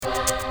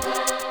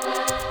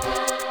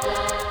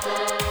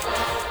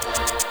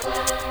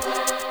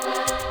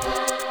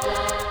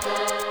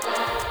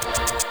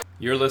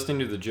You're listening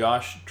to the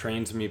Josh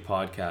Trains Me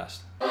podcast.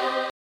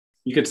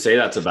 You could say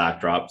that's a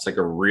backdrop. It's like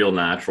a real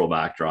natural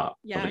backdrop.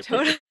 Yeah, Like,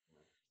 totally.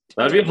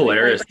 that'd be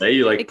hilarious. Like,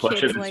 You the like push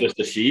it, kids, it's like- just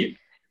a sheet.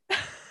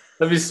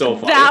 That'd be so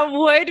funny. That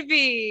would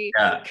be.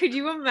 Yeah. Could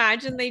you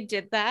imagine they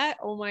did that?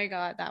 Oh my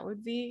God, that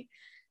would be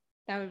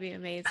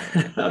amazing.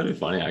 That would be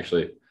funny,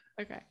 actually.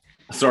 Okay.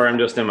 Sorry, I'm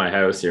just in my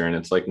house here, and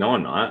it's like, no,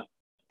 I'm not.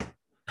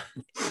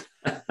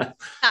 That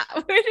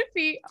would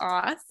be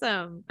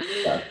awesome.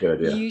 That's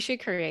good. Yeah. You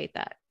should create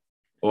that.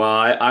 Well,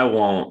 I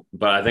won't,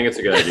 but I think it's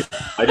a good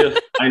idea.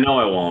 I know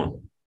I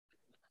won't.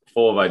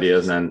 Full of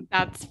ideas, and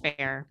That's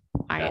fair.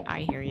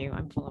 I hear you.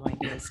 I'm full of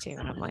ideas too.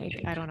 And I'm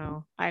like, I don't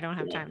know. I don't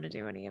have time to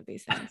do any of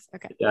these things.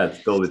 Okay. yeah,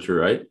 it's totally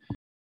true, right?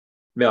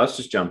 Yeah, let's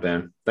just jump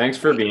in. Thanks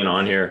for being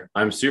on here.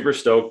 I'm super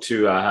stoked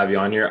to have you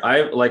on here.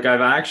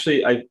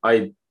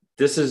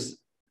 This is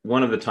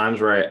one of the times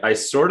where I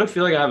sort of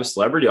feel like I have a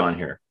celebrity on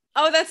here.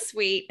 Oh, that's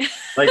sweet.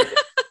 I've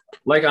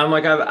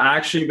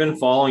actually been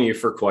following you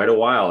for quite a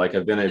while. Like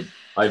I've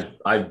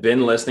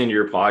been listening to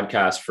your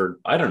podcast for,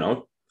 I don't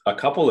know, a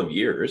couple of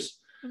years.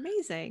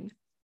 Amazing.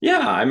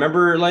 Yeah. I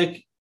remember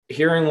like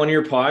hearing one of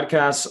your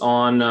podcasts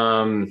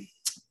on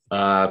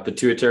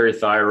pituitary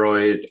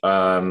thyroid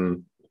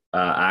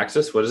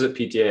axis. What is it?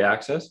 PTA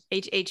axis?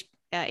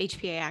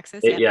 HPA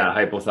axis. Yeah.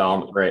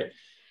 Hypothalamic. Right.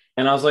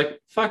 And I was like,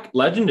 fuck,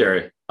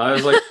 legendary. I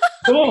was like,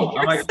 cool.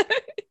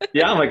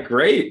 I'm like,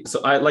 great.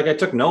 So I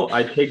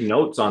take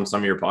notes on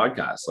some of your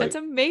podcasts. Like, that's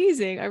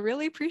amazing. I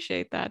really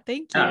appreciate that.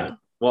 Thank you. Yeah.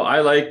 Well,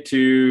 I like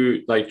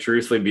to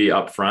truthfully be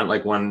upfront.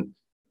 Like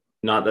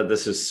not that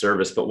this is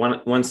service, but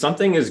when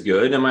something is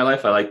good in my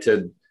life, I like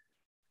to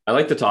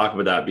talk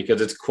about that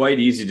because it's quite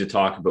easy to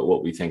talk about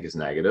what we think is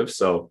negative.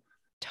 So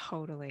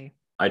totally.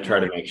 I try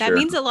to make sure. That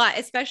means a lot,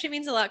 especially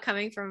means a lot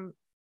coming from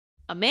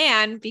a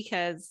man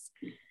because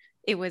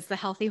it was the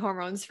Healthy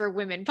Hormones for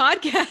Women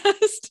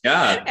podcast.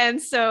 Yeah.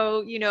 And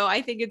so,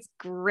 I think it's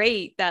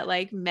great that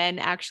like men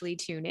actually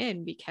tune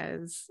in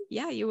because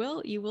you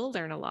will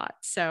learn a lot.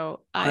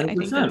 So I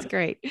think that's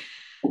great.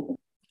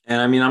 And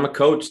I mean, I'm a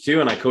coach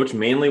too, and I coach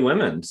mainly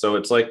women. So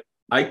it's like,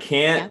 I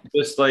can't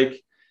just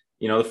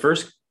the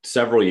first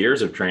several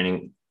years of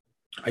training,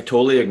 I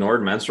totally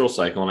ignored menstrual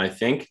cycle. And I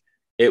think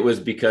it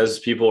was because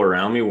people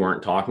around me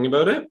weren't talking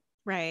about it.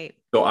 Right.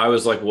 So I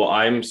was like, well,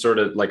 I'm sort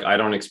of like, I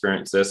don't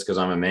experience this because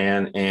I'm a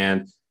man.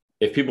 And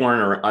if people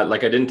aren't I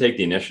didn't take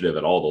the initiative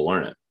at all to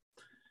learn it.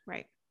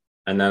 Right.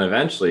 And then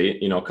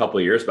eventually, a couple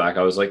of years back,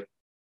 I was like,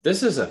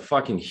 this is a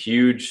fucking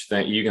huge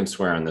thing. You can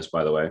swear on this,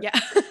 by the way. Yeah.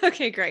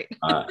 Okay, great.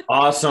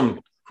 Awesome.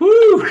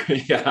 Woo.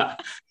 Yeah.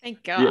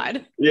 Thank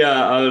God.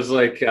 Yeah. I was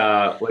like,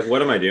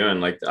 what am I doing?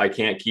 Like, I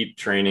can't keep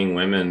training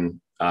women,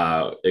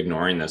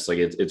 ignoring this. Like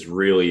it's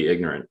really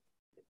ignorant.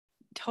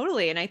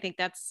 Totally. And I think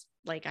that's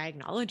like, I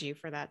acknowledge you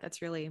for that.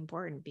 That's really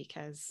important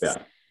because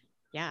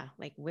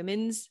like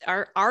women's,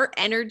 our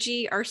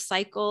energy, our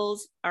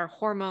cycles, our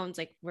hormones,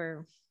 like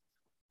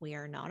we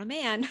are not a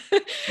man.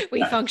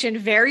 We function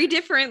very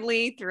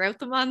differently throughout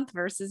the month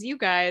versus you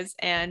guys.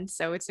 And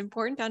so it's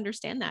important to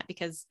understand that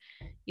because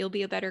you'll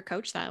be a better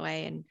coach that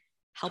way and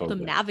help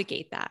them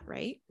navigate that.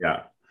 Right.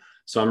 Yeah.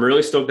 So I'm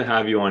really stoked to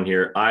have you on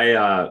here.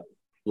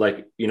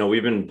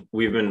 We've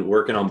been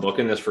working on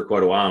booking this for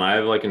quite a while and I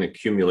have like an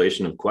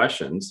accumulation of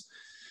questions.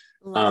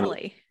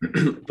 Lovely.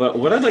 But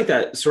what I'd like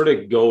to sort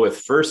of go with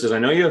first is I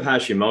know you have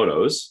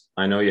Hashimoto's.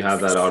 I know you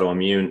have that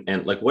autoimmune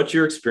and like, what's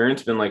your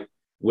experience been like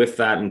with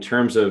that in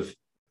terms of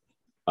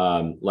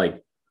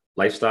like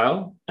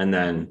lifestyle and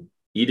then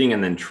eating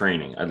and then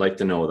training? I'd like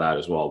to know that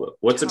as well, but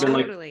what's it been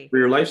like for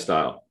your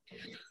lifestyle?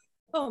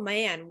 Oh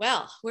man.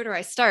 Well, where do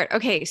I start?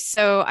 Okay.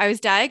 So I was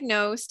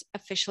diagnosed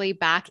officially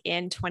back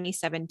in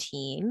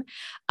 2017.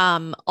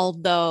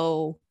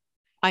 Although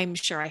I'm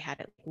sure I had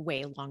it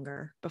way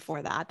longer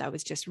before that. That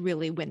was just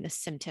really when the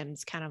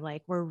symptoms kind of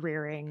like were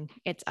rearing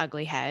its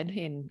ugly head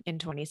in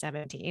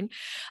 2017.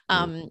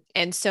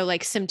 And so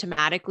like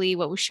symptomatically,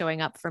 what was showing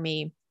up for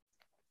me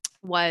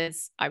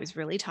was I was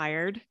really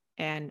tired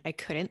and I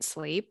couldn't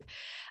sleep.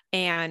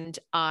 And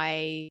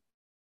I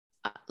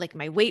like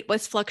my weight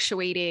was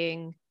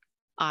fluctuating.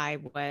 I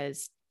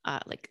was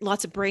like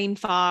lots of brain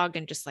fog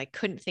and just like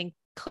couldn't think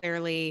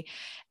clearly.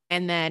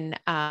 And then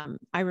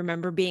I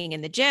remember being in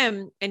the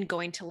gym and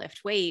going to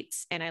lift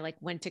weights and I like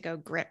went to go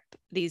grip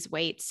these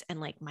weights and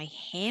like my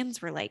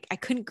hands were like, I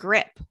couldn't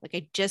grip, like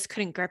I just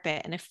couldn't grip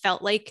it. And it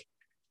felt like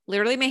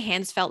literally my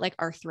hands felt like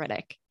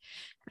arthritic.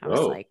 I was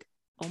like,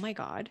 oh my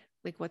God,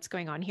 like what's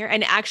going on here?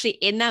 And actually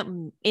in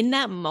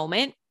that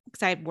moment,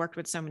 because I had worked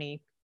with so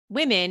many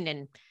women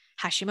and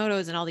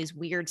Hashimoto's and all these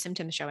weird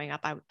symptoms showing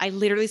up, I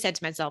literally said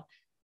to myself,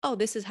 oh,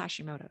 this is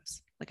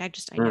Hashimoto's. Like,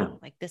 I know,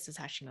 like, this is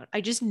Hashimoto.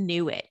 I just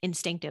knew it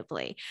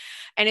instinctively.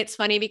 And it's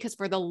funny because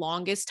for the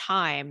longest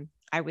time,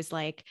 I was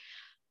like,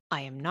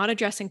 I am not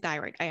addressing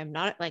thyroid. I am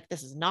not like,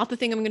 this is not the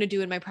thing I'm going to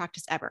do in my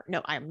practice ever.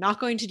 No, I am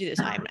not going to do this.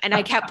 And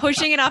I kept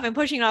pushing it off and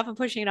pushing it off and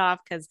pushing it off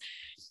because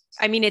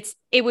I mean,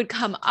 it would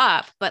come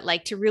up, but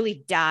like to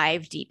really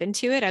dive deep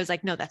into it, I was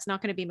like, no, that's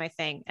not going to be my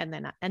thing. And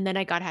then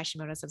I got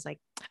Hashimoto's. I was like,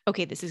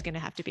 okay, this is going to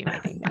have to be my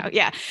thing now.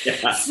 Yeah.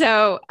 Yeah.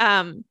 So,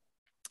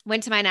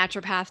 went to my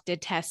naturopath,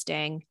 did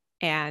testing,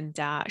 and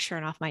sure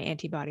enough, my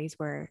antibodies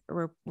were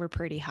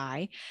pretty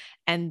high.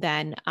 And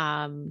then,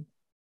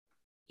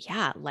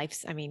 yeah,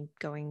 I mean,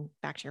 going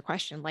back to your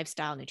question,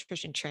 lifestyle,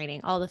 nutrition,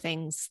 training, all the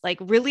things like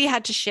really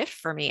had to shift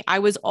for me. I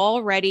was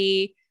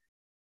already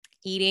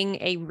eating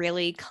a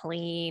really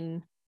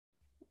clean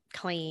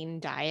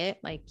diet.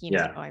 Like,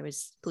 Yeah. I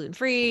was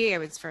gluten-free. I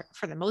was for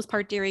the most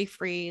part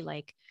dairy-free,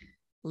 like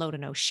low to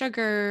no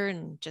sugar,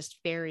 and just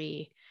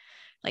very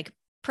like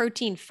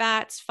protein,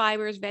 fats,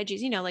 fibers,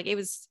 veggies, like it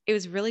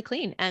was really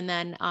clean. And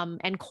then,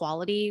 and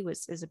quality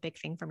is a big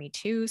thing for me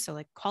too. So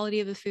like quality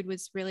of the food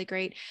was really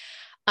great.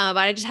 But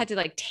I just had to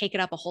like take it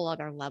up a whole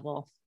other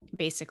level,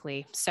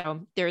 basically.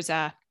 So there's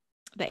the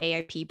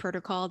AIP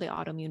protocol, the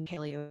autoimmune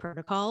paleo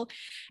protocol.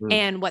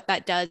 And what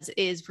that does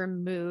is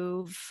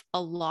remove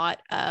a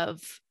lot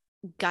of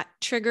gut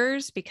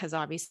triggers, because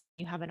obviously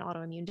you have an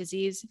autoimmune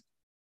disease.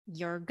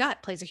 Your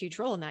gut plays a huge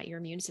role in that. Your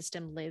immune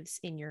system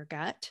lives in your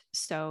gut.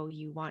 So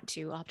you want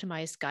to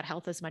optimize gut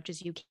health as much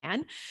as you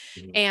can.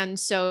 And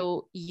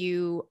so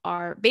you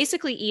are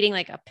basically eating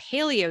like a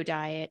paleo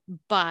diet,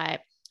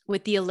 but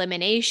with the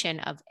elimination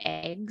of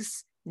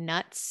eggs,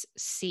 nuts,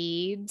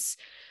 seeds,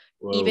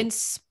 even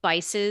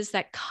spices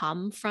that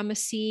come from a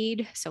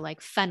seed. So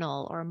like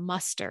fennel or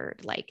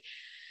mustard, like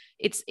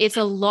it's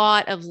a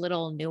lot of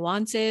little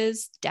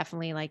nuances,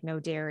 definitely like no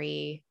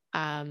dairy.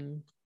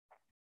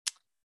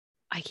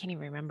 I can't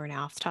even remember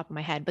now off the top of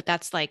my head, but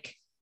that's like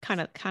kind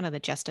of the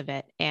gist of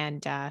it.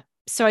 And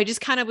so I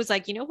just kind of was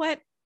like, you know what?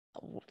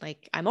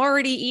 Like I'm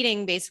already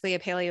eating basically a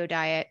paleo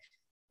diet.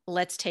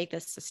 Let's take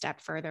this a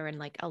step further and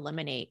like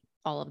eliminate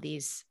all of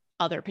these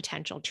other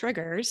potential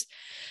triggers.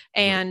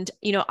 And,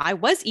 I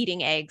was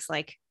eating eggs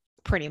like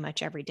pretty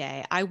much every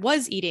day. I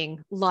was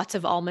eating lots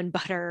of almond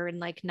butter and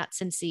like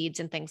nuts and seeds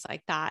and things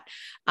like that.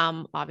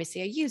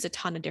 Obviously I use a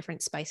ton of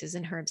different spices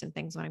and herbs and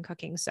things when I'm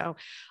cooking. So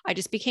I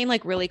just became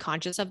like really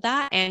conscious of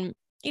that. And,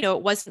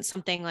 it wasn't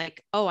something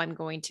like, oh, I'm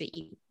going to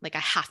eat, like I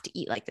have to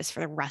eat like this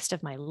for the rest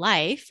of my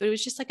life. It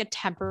was just like a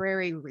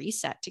temporary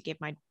reset to give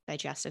my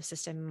digestive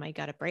system and my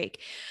gut a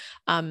break.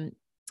 And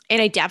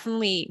I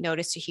definitely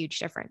noticed a huge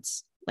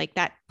difference, like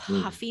that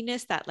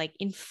puffiness, that like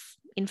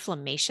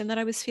inflammation that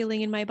I was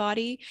feeling in my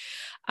body,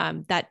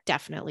 that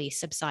definitely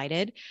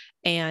subsided.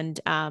 And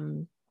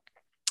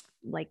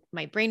like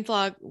my brain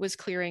fog was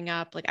clearing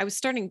up. Like I was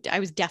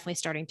definitely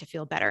starting to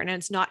feel better. And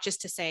it's not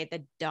just to say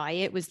the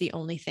diet was the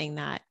only thing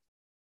that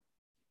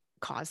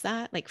caused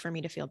that, like for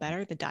me to feel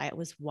better. The diet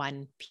was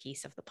one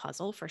piece of the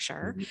puzzle for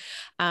sure.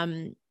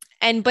 But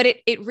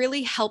it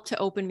really helped to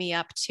open me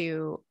up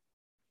to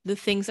the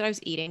things that I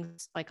was eating,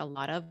 like a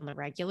lot of on the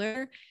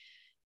regular,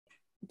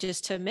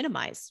 just to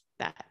minimize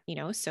that,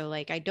 so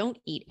like I don't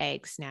eat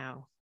eggs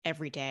now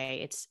every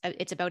day.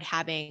 It's about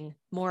having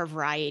more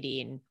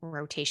variety and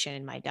rotation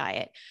in my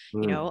diet.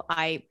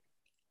 I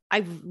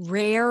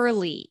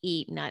rarely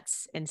eat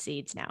nuts and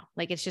seeds now.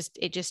 Like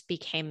it just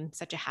became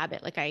such a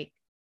habit. Like I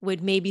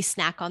would maybe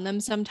snack on them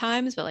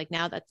sometimes, but like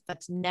now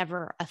that's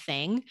never a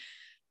thing.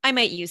 I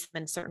might use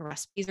them in certain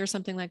recipes or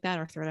something like that,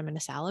 or throw them in a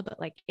salad, but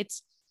like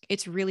it's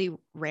really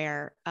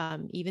rare.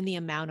 Even the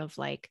amount of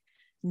like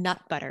nut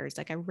butters,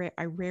 like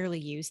I rarely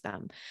use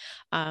them.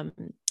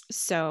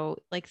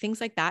 So like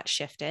things like that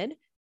shifted.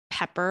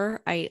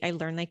 Pepper, I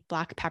learned like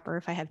black pepper,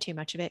 if I have too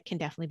much of it, can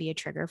definitely be a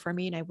trigger for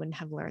me, and I wouldn't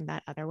have learned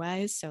that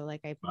otherwise. So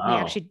like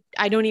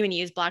I don't even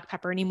use black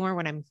pepper anymore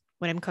when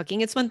I'm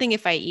cooking. It's one thing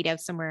if I eat out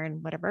somewhere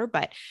and whatever,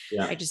 but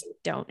I just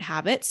don't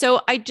have it.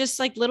 So I just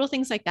like little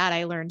things like that.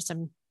 I learned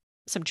some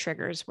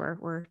triggers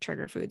were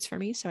trigger foods for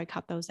me. So I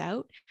cut those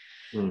out.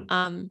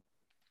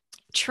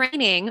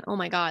 Training, oh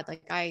my God,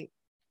 like I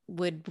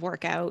would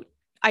work out.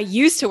 I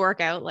used to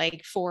work out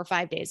like 4 or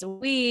 5 days a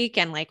week,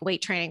 and like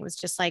weight training was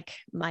just like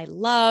my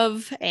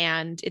love,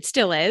 and it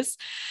still is.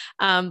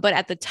 But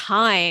at the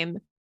time,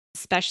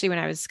 especially when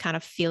I was kind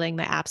of feeling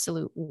my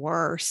absolute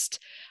worst,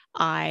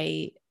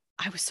 I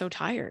was so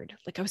tired.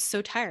 Like I was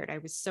so tired. I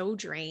was so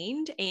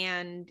drained,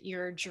 and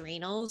your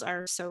adrenals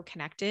are so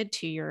connected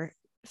to your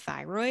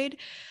thyroid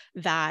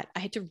that I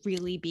had to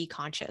really be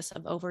conscious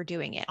of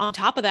overdoing it. On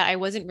top of that, I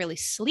wasn't really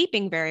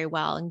sleeping very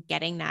well and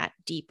getting that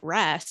deep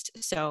rest.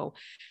 So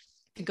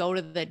to go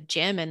to the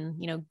gym and,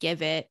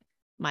 give it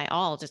my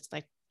all, just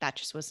like that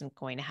just wasn't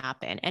going to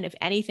happen. And if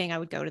anything, I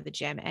would go to the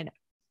gym, and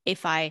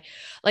if I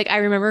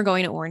remember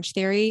going to Orange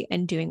Theory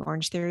and doing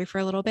Orange Theory for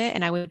a little bit,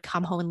 and I would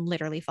come home and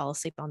literally fall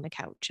asleep on the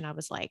couch. And I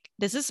was like,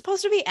 this is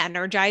supposed to be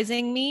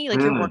energizing me.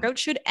 Like your workout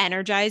should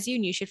energize you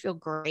and you should feel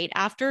great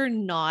after,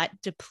 not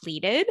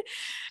depleted.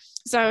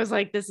 So I was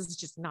like, this is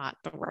just not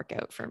the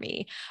workout for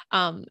me.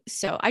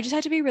 So I just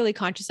had to be really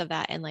conscious of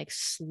that and like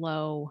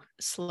slow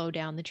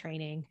down the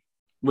training.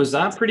 Was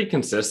that pretty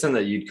consistent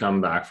that you'd come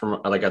back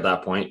from, like at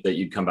that point, that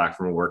you'd come back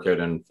from a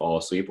workout and fall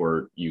asleep,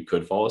 or you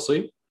could fall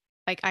asleep?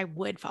 like I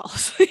would fall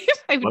asleep.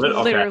 I would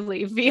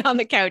literally be on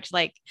the couch.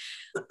 Like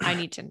I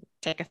need to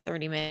take a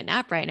 30-minute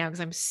nap right now because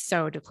I'm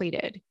so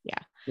depleted. Yeah.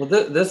 Well,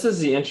 this is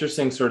the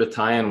interesting sort of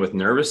tie-in with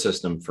nervous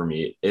system for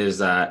me is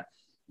that,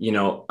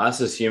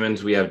 us as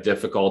humans, we have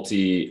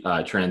difficulty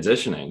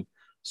transitioning.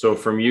 So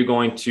from you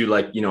going to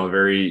like,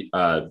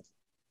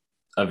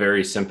 a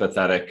very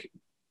sympathetic,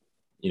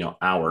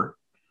 hour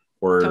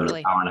or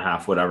Totally. hour and a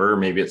half, whatever,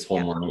 maybe it's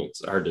whole morning,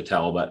 it's hard to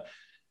tell, but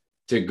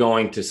to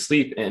going to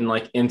sleep. And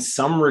like in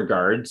some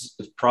regards,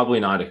 it's probably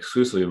not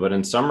exclusively, but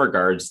in some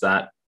regards,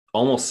 that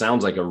almost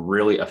sounds like a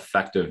really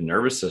effective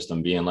nervous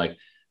system being like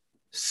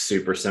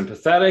super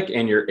sympathetic,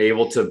 and you're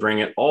able to bring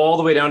it all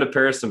the way down to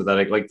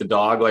parasympathetic, like the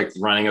dog, like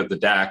running out the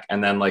deck.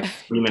 And then like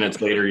 3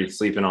 minutes later, he's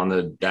sleeping on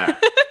the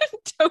deck.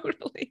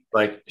 Totally.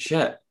 Like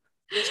shit.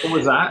 So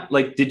was that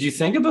like, did you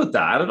think about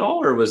that at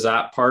all? Or was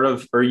that part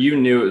of, or you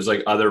knew it was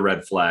like other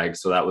red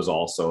flags? So that was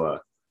also a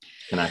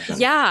connection.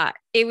 Yeah,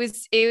 it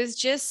was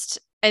just,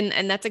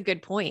 and that's a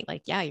good point.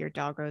 Like, yeah, your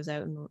dog goes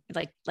out and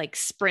like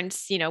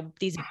sprints,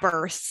 these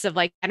bursts of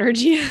like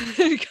energy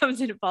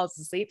comes in and falls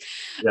asleep.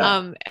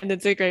 Yeah. And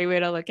that's a great way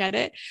to look at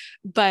it.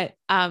 But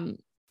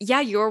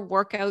yeah, your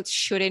workouts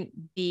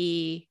shouldn't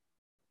be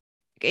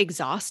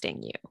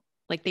exhausting you.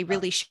 Like they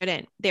really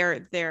shouldn't.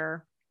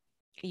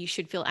 You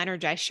should feel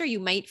energized. Sure, you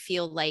might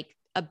feel like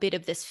a bit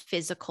of this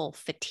physical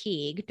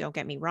fatigue, don't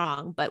get me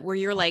wrong, but where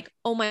you're like,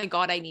 oh my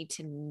God, I need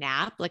to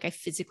nap. Like I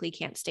physically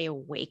can't stay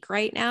awake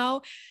right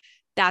now.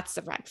 That's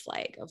the red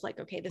flag of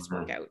like, okay, this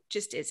workout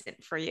just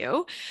isn't for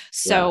you.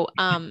 So,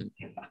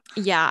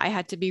 yeah, I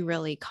had to be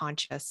really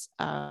conscious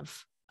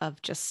of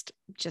just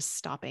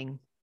stopping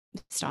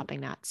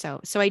that.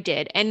 So I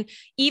did. And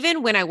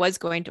even when I was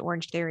going to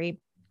Orange Theory,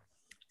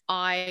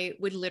 I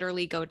would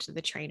literally go to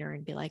the trainer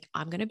and be like,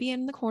 I'm going to be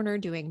in the corner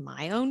doing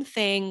my own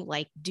thing.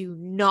 Like, do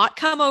not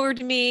come over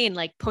to me and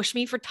like push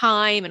me for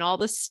time and all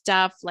this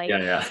stuff. Like,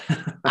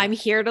 I'm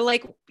here to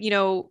like,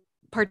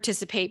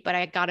 participate, but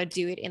I got to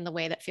do it in the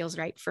way that feels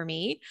right for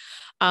me.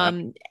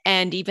 And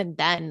even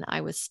then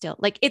I was still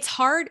like, it's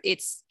hard.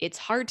 It's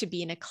hard to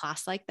be in a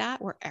class like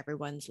that where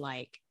everyone's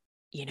like,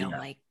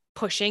 like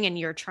pushing and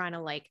you're trying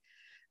to like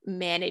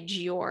manage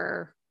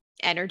your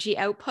energy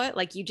output.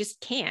 Like you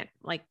just can't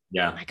like,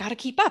 I got to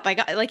keep up. I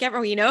got like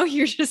everyone,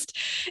 you're just,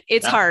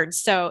 it's hard.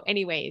 So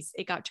anyways,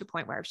 it got to a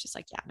point where I was just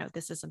like, yeah, no,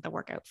 this isn't the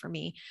workout for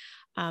me.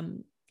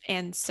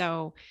 And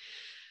so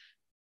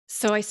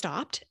I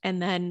stopped.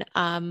 And then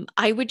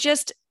I would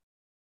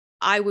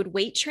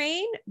weight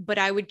train, but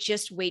I would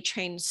just weight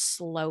train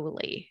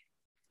slowly.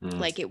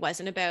 Like it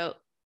wasn't about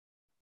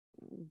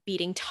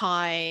beating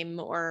time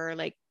or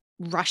like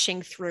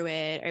rushing through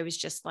it. I was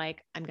just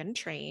like, I'm going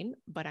to train,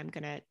 but I'm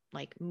going to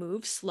like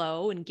move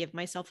slow and give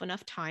myself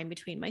enough time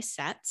between my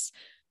sets.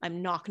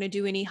 I'm not going to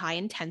do any high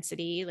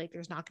intensity. Like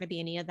there's not going to be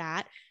any of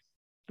that.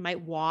 I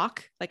might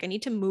walk, like I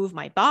need to move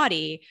my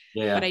body,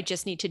 but I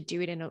just need to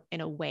do it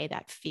in a way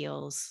that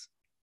feels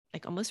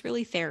like almost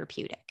really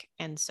therapeutic.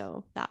 And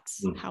so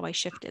that's how I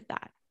shifted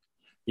that.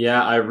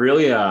 Yeah, I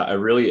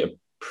really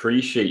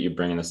appreciate you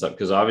bringing this up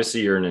because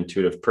obviously you're an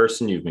intuitive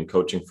person. You've been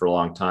coaching for a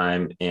long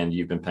time and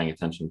you've been paying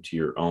attention to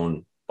your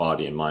own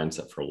body and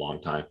mindset for a long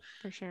time.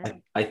 For sure.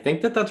 I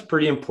think that's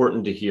pretty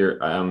important to hear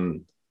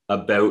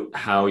about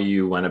how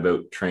you went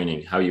about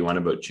training, how you went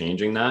about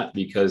changing that,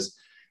 because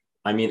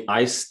I mean,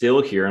 I still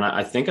hear, and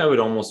I think I would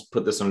almost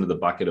put this under the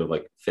bucket of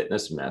like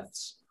fitness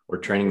myths or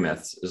training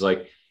myths is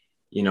like,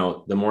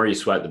 the more you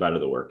sweat, the better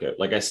the workout.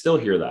 Like I still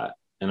hear that.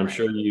 And I'm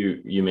sure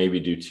you maybe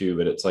do too,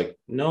 but it's like,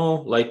 no,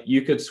 like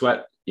you could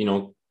sweat,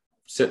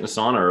 sit in a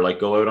sauna or like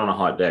go out on a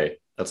hot day.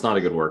 That's not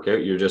a good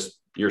workout.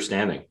 You're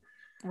standing.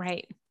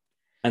 Right.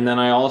 And then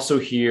I also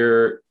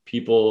hear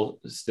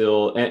people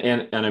still,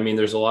 and I mean,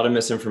 there's a lot of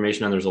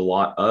misinformation and there's a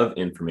lot of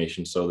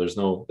information. So there's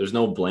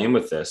no blame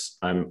with this.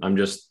 I'm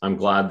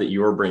glad that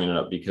you're bringing it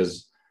up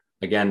because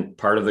again,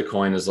 part of the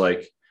coin is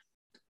like,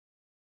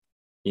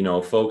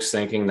 folks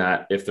thinking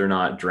that if they're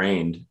not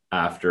drained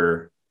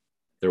after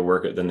their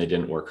workout, then they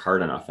didn't work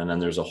hard enough. And then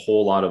there's a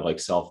whole lot of like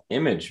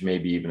self-image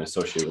maybe even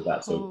associated with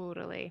that.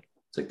 Totally.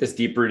 So it's like this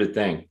deep-rooted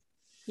thing.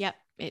 Yep.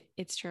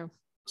 It's true.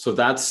 So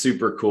that's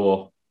super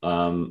cool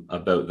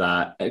about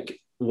that.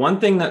 One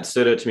thing that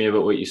stood out to me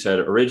about what you said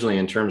originally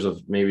in terms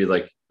of maybe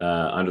like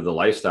under the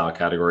lifestyle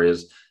category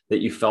is that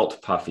you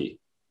felt puffy.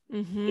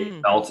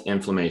 You felt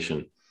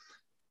inflammation.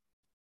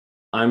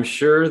 I'm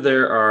sure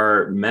there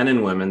are men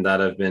and women that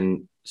have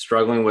been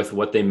struggling with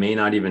what they may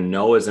not even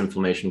know as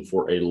inflammation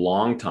for a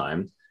long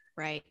time.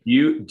 Right.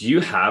 Do you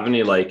have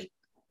any like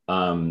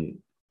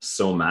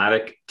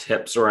somatic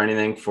tips or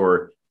anything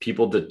for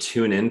people to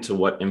tune into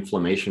what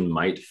inflammation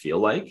might feel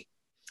like?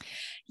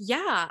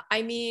 Yeah.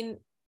 I mean,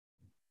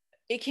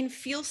 it can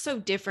feel so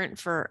different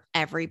for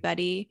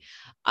everybody.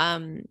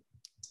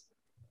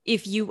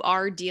 If you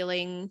are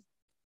dealing,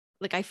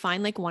 like I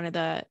find like one of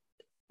the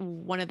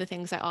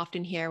things I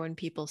often hear when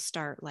people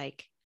start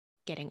like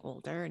getting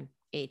older and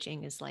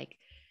aging is like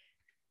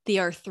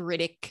the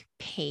arthritic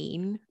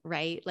pain,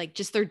 right? Like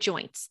just their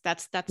joints.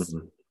 That's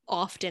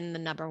often the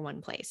number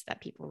one place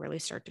that people really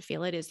start to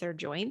feel it is their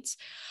joints.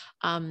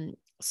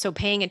 So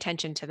paying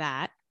attention to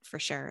that for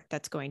sure,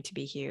 that's going to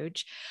be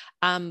huge.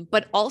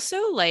 But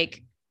also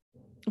like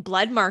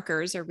blood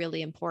markers are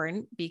really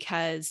important,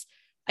 because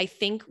I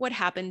think what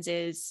happens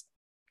is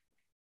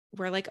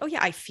we're like, oh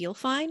yeah, I feel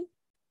fine,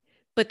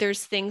 but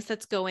there's things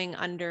that's going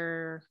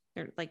under,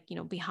 or like, you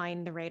know,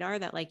 behind the radar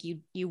that like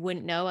you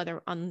wouldn't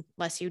know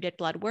unless you did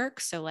blood work.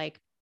 So like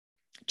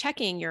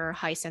checking your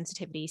high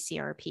sensitivity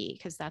CRP,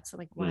 because that's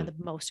like one of the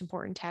most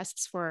important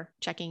tests for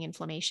checking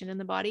inflammation in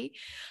the body.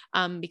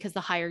 Because the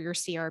higher your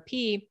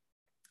CRP,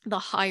 the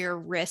higher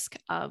risk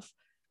of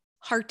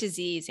heart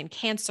disease and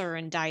cancer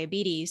and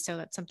diabetes. So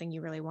that's something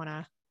you really want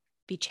to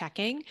be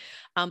checking.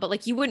 But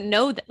like you wouldn't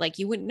know that, like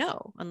you wouldn't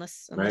know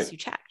unless Right. you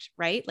checked,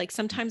 right? Like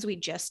sometimes we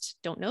just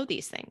don't know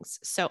these things.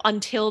 So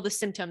until the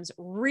symptoms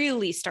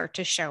really start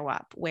to show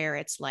up, where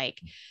it's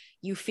like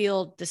you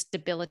feel this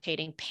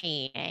debilitating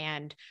pain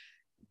and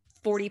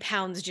 40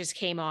 pounds just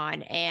came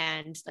on,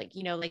 and like,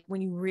 you know, like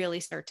when you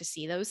really start to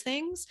see those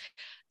things,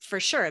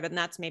 for sure, then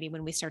that's maybe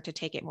when we start to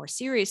take it more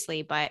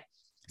seriously. But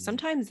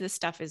sometimes this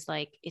stuff is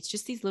like, it's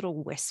just these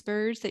little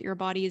whispers that your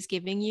body is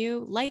giving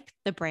you, like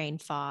the brain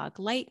fog,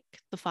 like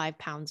the 5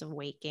 pounds of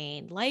weight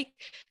gain, like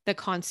the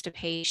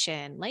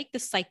constipation, like the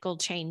cycle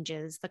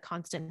changes, the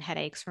constant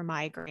headaches for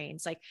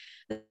migraines, like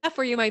the stuff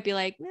where you might be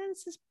like, man,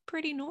 this is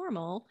pretty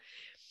normal.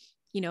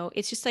 You know,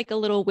 it's just like a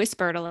little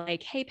whisper to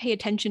like, hey, pay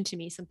attention to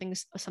me.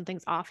 Something's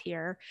off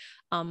here.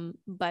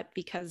 But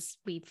because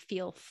we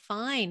feel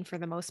fine for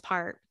the most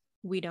part,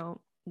 we don't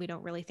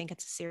really think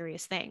it's a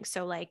serious thing.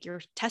 So like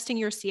you're testing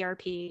your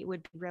CRP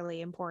would be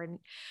really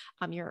important.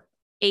 Your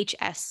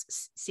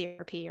HS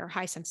CRP or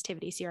high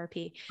sensitivity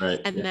CRP. Right.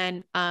 And Yeah.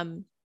 then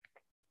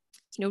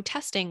you know,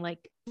 testing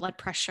like blood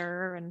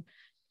pressure and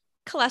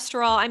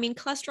cholesterol. I mean,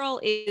 cholesterol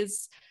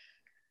is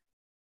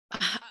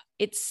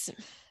it's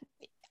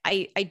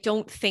I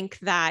don't think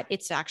that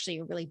it's actually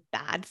a really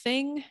bad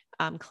thing.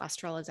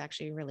 Cholesterol is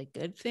actually a really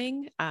good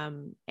thing.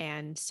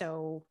 And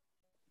so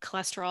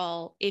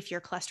cholesterol, if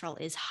your cholesterol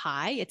is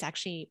high, it's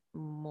actually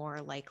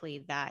more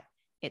likely that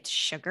it's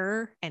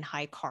sugar and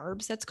high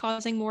carbs that's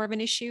causing more of an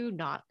issue,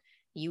 not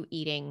you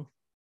eating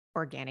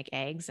organic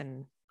eggs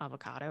and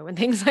avocado and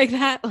things like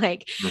that.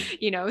 Like,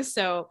 you know,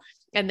 so,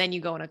 and then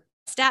you go on a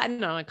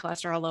statin, on a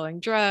cholesterol lowering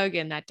drug,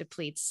 and that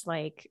depletes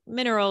like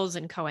minerals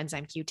and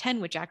coenzyme Q10,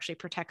 which actually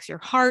protects your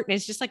heart. And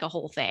it's just like a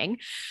whole thing.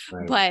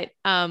 Right. But,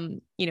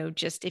 you know,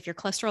 just if your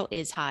cholesterol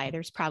is high,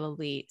 there's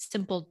probably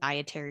simple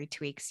dietary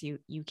tweaks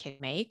you can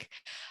make.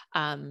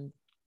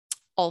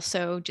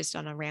 Also, just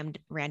on a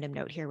random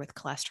note here with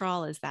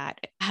cholesterol, is that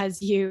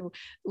as you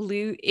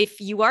if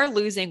you are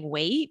losing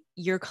weight,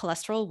 your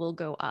cholesterol will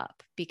go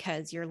up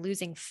because you're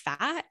losing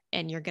fat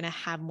and you're going to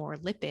have more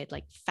lipid,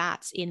 like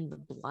fats in the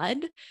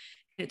blood.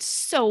 It's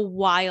so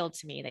wild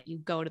to me that you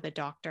go to the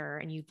doctor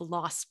and you've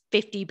lost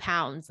 50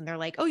 pounds and they're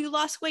like, oh, you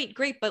lost weight.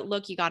 Great. But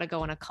look, you got to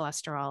go on a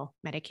cholesterol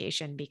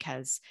medication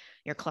because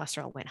your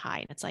cholesterol went high.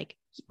 And it's like,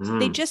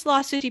 they just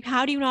lost 50 pounds.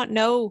 How do you not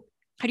know?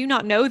 How do you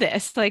not know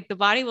this? Like the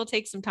body will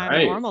take some time to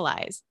Right.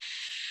 normalize.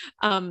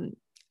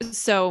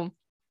 So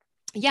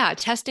yeah,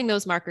 testing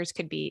those markers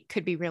could be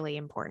really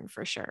important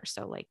for sure.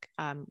 So like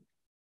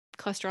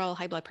cholesterol,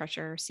 high blood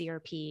pressure,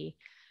 CRP,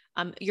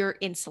 your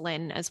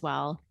insulin as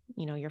well,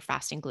 you know, your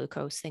fasting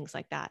glucose, things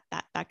like that,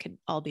 that could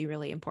all be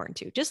really important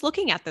too. Just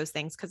looking at those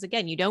things, because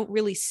again, you don't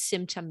really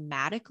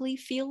symptomatically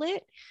feel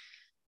it,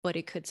 but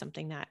it could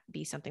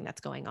be something that's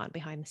going on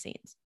behind the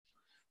scenes.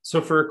 So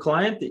for a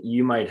client that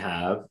you might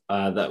have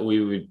that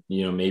we would,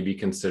 you know, maybe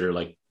consider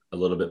like a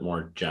little bit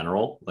more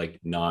general, like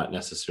not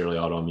necessarily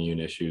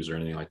autoimmune issues or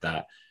anything like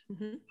that.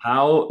 Mm-hmm.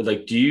 How,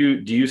 like, do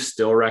you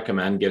still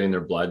recommend getting their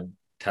blood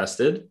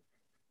tested?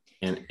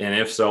 And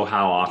if so,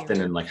 how often,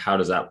 and like, how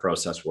does that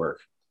process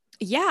work?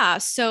 Yeah.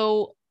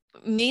 So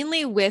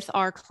mainly with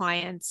our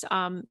clients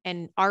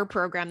and our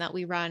program that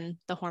we run,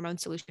 the Hormone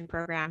Solution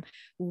Program,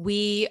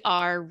 we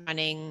are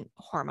running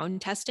hormone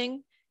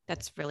testing.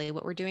 That's really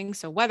what we're doing.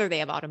 So whether they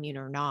have autoimmune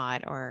or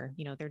not, or,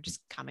 you know, they're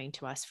just coming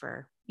to us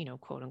for, you know,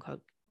 quote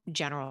unquote,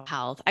 general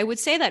health. I would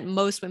say that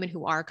most women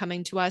who are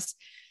coming to us,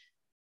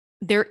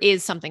 there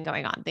is something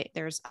going on.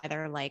 There's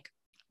either like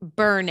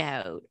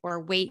burnout or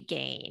weight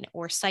gain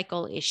or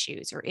cycle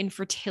issues or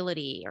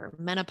infertility or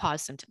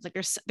menopause symptoms. Like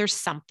there's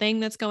something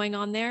that's going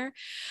on there.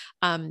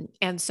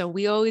 And so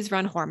we always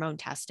run hormone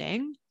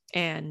testing.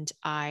 And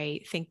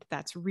I think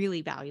that's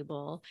really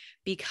valuable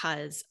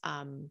because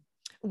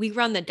we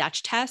run the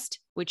Dutch test,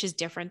 which is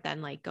different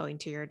than like going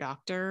to your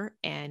doctor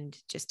and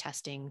just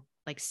testing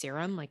like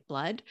serum, like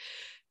blood.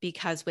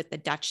 Because with the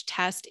Dutch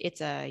test,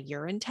 it's a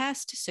urine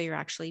test. So you're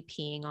actually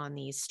peeing on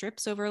these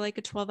strips over like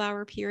a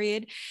 12-hour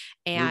period.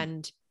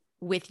 And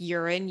with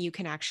urine, you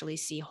can actually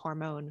see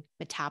hormone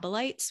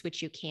metabolites,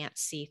 which you can't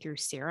see through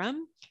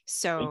serum.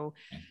 So,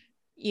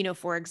 you know,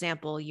 for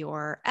example,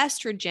 your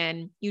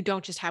estrogen, you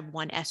don't just have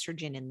one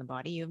estrogen in the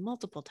body, you have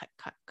multiple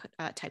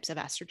types of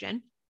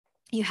estrogen.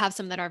 You have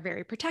some that are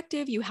very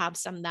protective. You have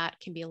some that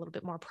can be a little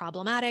bit more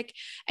problematic.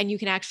 And you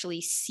can actually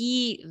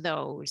see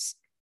those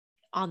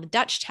on the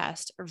Dutch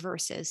test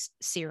versus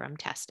serum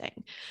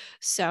testing.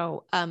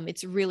 So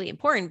it's really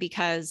important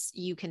because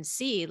you can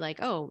see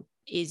like, oh,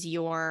 is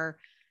your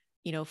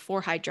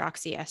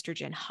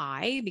 4-hydroxyestrogen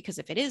high? Because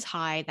if it is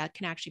high, that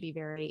can actually be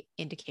very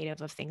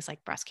indicative of things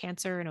like breast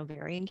cancer and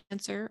ovarian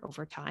cancer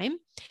over time.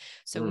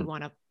 So we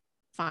want to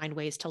find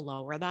ways to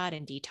lower that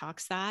and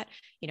detox that.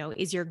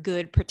 Is your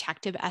good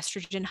protective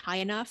estrogen high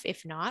enough?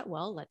 If not,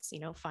 well, let's,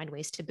 find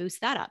ways to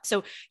boost that up.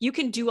 So you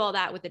can do all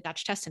that with the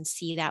Dutch test and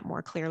see that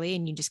more clearly.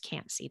 And you just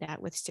can't see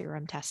that with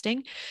serum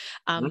testing.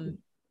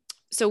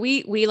 So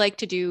we like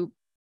to do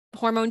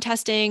hormone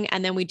testing,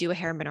 and then we do a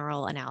hair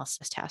mineral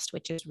analysis test,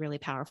 which is really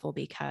powerful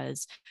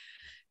because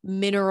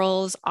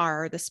minerals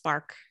are the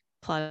spark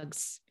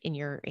plugs in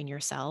your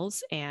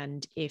cells.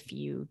 And if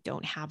you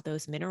don't have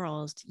those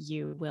minerals,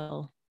 you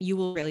will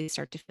really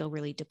start to feel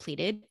really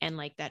depleted. And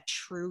like that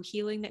true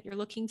healing that you're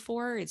looking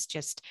for, it's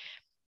just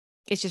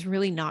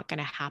really not going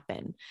to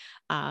happen.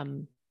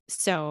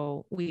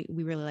 So we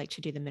really like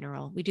to do the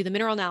mineral. We do the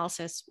mineral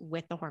analysis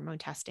with the hormone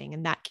testing,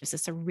 and that gives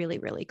us a really,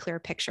 really clear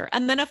picture.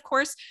 And then of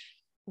course,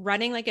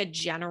 running like a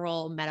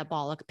general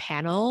metabolic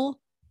panel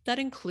that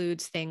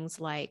includes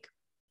things like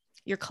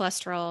your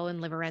cholesterol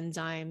and liver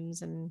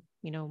enzymes and,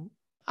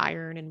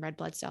 iron and red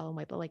blood cell and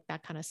white blood, like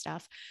that kind of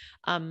stuff.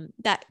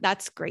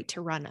 That's great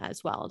to run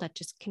as well. That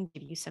just can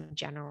give you some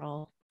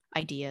general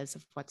ideas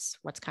of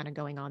what's kind of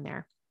going on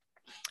there.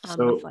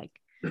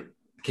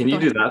 Can you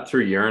do that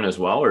through urine as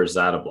well, or is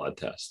that a blood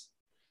test?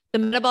 The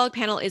metabolic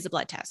panel is a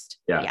blood test.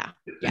 Yeah.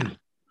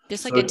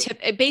 Just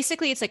like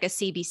basically it's like a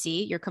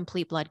CBC, your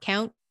complete blood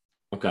count.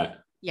 Okay.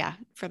 Yeah,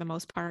 for the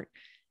most part.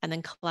 And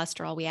then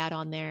cholesterol we add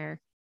on there.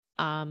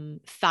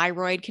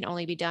 Thyroid can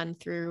only be done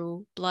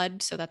through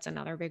blood. So that's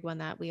another big one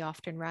that we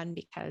often run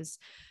because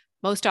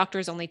most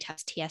doctors only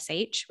test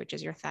TSH, which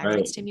is your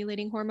thyroid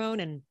stimulating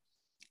hormone. And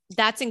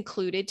that's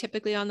included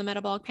typically on the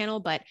metabolic panel,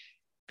 but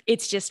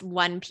it's just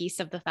one piece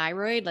of the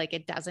thyroid. Like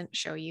it doesn't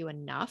show you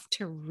enough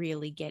to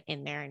really get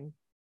in there and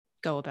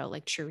go about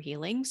like true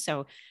healing.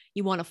 So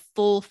you want a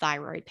full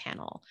thyroid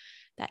panel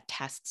that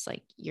tests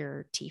like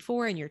your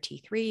T4 and your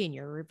T3 and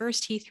your reverse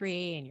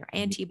T3 and your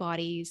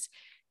antibodies.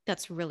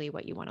 That's really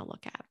what you want to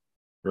look at.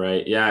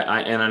 Right. Yeah.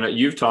 I know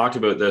you've talked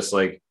about this,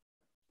 like,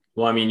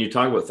 well, I mean, you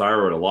talk about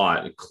thyroid a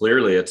lot.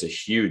 Clearly it's a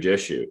huge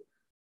issue,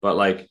 but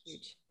like,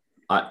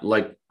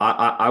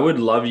 I would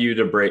love you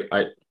to break.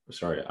 I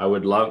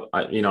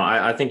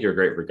think you're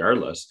great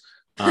regardless.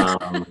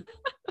 I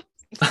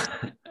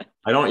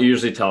don't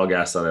usually tell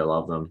guests that I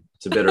love them.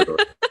 It's a bit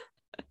early.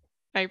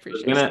 I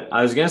appreciate it.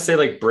 I was gonna say,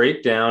 like,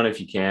 break down,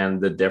 if you can,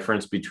 the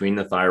difference between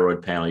the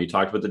thyroid panel. You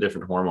talked about the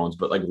different hormones,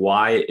 but like,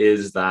 why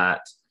is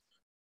that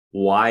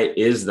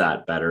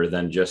better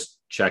than just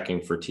checking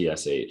for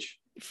TSH?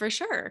 For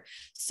sure.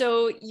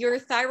 So your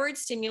thyroid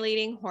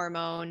stimulating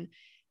hormone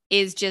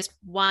is just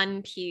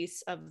one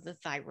piece of the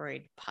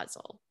thyroid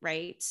puzzle,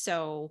 right?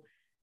 So,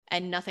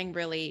 and nothing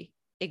really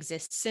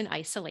exists in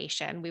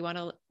isolation. We want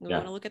to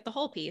look at the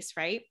whole piece,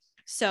 right?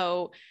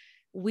 So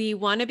we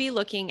want to be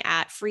looking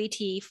at free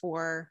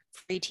T4,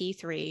 free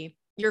T3.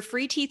 Your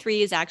free T3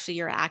 is actually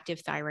your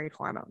active thyroid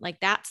hormone. Like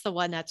that's the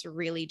one that's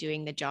really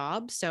doing the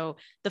job. So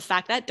the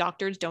fact that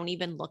doctors don't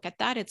even look at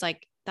that, it's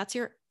like, that's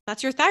your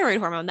thyroid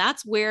hormone.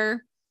 That's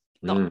where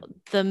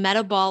the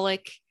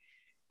metabolic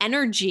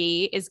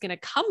energy is going to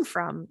come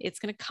from. It's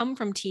going to come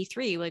from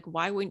T3. Like,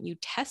 why wouldn't you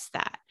test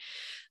that?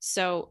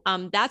 So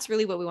that's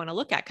really what we want to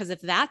look at. Because if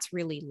that's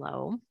really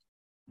low,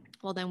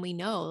 well, then we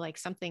know like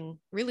something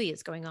really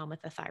is going on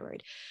with the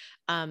thyroid.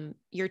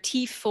 Your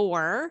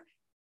T4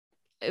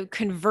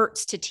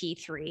 converts to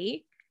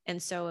T3.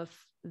 And so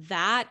if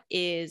that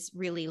is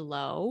really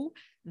low,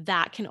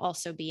 that can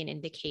also be an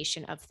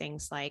indication of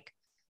things like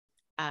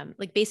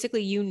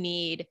basically you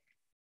need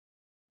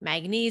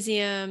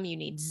magnesium, you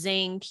need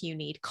zinc, you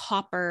need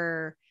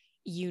copper,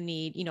 you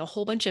need, a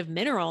whole bunch of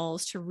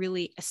minerals to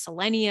really,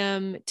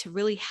 selenium to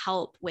really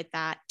help with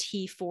that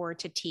T4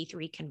 to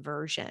T3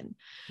 conversion.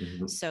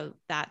 Mm-hmm. So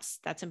that's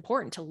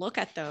important to look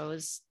at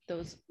those,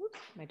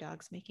 my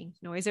dog's making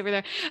noise over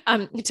there,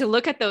 to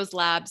look at those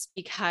labs,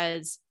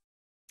 because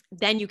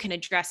then you can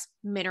address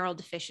mineral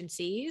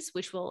deficiencies,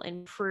 which will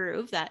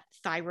improve that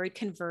thyroid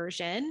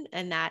conversion.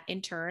 And that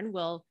in turn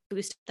will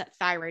boost that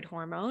thyroid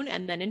hormone,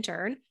 and then in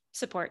turn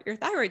support your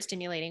thyroid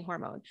stimulating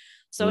hormone.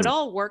 So it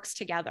all works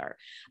together.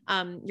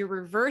 Your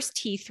reverse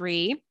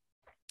T3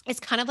 is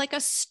kind of like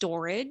a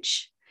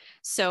storage.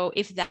 So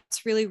if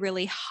that's really,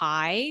 really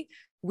high,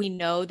 we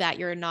know that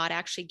you're not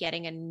actually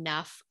getting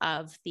enough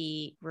of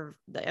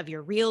of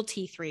your real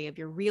T3, of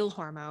your real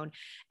hormone.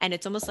 And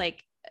it's almost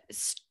like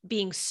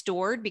being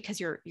stored because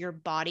your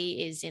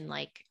body is in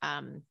like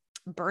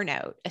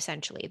burnout,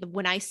 essentially.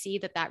 When I see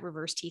that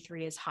reverse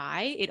T3 is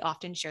high, it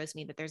often shows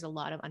me that there's a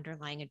lot of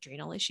underlying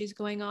adrenal issues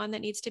going on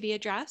that needs to be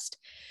addressed.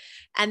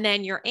 And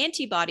then your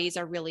antibodies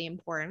are really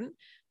important,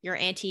 your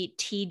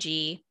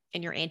anti-TG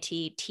and your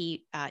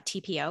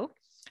anti-TPO.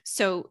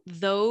 So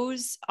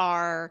those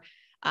are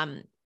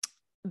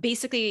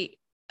basically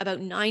about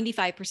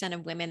 95%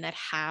 of women that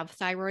have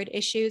thyroid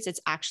issues,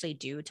 it's actually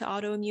due to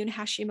autoimmune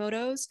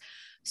Hashimoto's.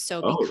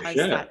 So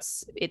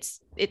because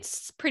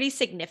it's pretty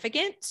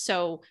significant.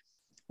 So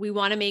we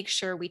want to make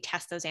sure we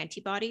test those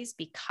antibodies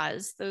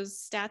because those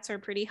stats are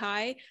pretty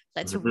high.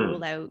 Let's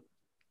rule out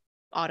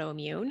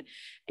autoimmune.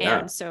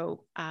 And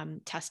so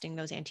testing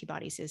those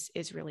antibodies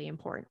is really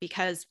important,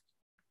 because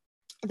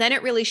then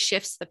it really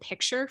shifts the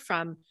picture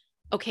from,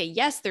 okay,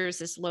 yes, there's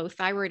this low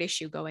thyroid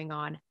issue going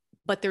on,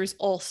 but there's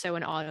also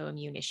an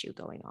autoimmune issue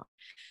going on.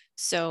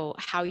 So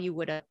how you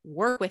would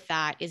work with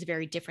that is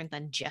very different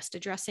than just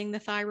addressing the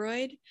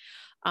thyroid.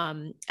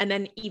 And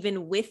then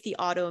even with the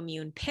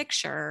autoimmune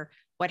picture,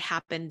 what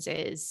happens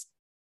is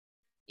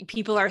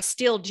people are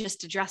still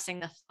just addressing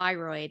the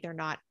thyroid. They're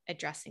not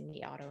addressing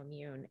the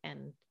autoimmune.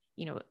 And,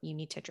 you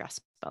need to address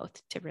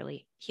both to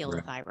really heal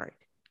the thyroid.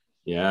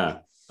 Yeah.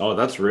 Oh,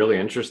 that's really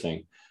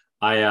interesting.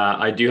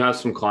 I do have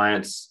some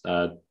clients,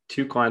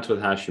 2 clients with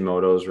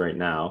Hashimoto's right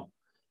now.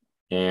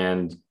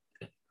 And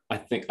I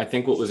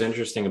think what was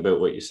interesting about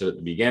what you said at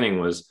the beginning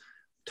was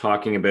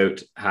talking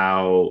about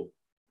how,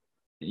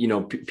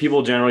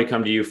 people generally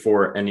come to you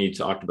and you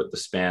talked about the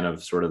span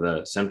of sort of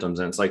the symptoms.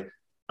 And it's like,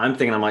 I'm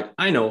like,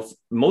 I know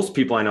most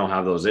people I know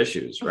have those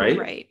issues, right?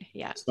 Right.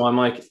 Yeah. So I'm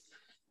like,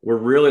 we're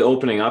really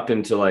opening up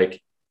into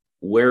like,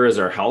 where is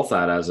our health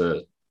at as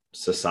a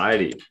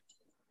society?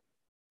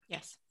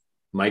 Yes.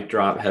 Mic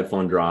drop,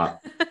 headphone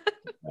drop.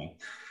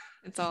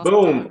 It's all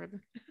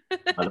boom.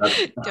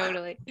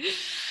 Totally.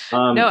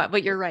 No,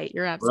 but you're right.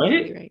 You're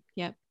absolutely right.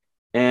 Yep.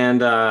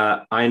 And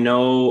I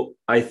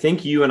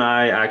think you and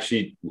I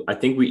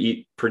think we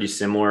eat pretty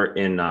similar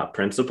in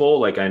principle.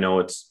 Like I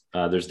know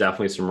there's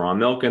definitely some raw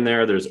milk in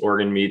there. There's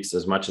organ meats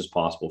as much as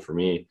possible for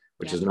me,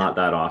 which is not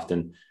that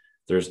often.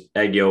 There's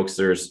egg yolks,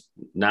 there's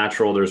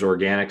natural, there's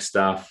organic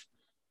stuff.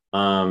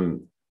 The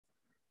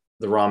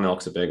raw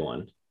milk's a big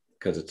one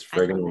because it's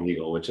friggin'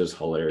 illegal, which is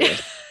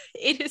hilarious.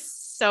 It is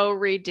so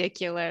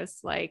ridiculous.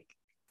 Like,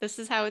 this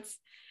is how it's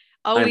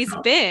always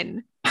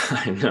been.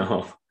 I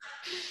know.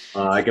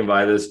 I can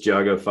buy this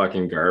jug of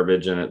fucking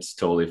garbage and it's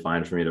totally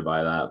fine for me to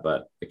buy that,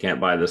 but I can't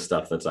buy this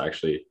stuff that's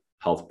actually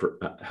health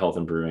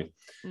improving.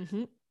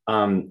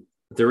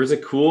 There was a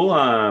cool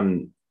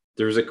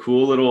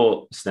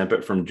little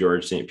snippet from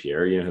George St.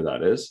 Pierre. You know who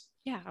that is?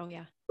 Yeah. Oh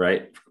yeah.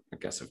 Right. I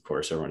guess, of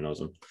course, everyone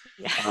knows him.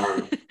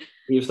 Yeah.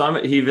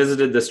 He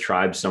visited this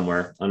tribe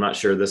somewhere. I'm not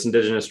sure, this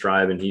indigenous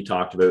tribe. And he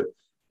talked about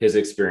his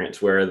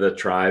experience where the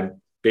tribe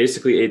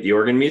basically ate the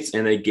organ meats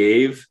and they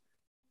gave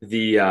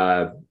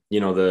the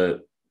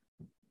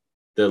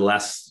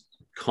less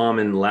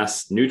common,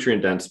 less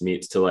nutrient dense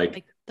meats to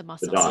like the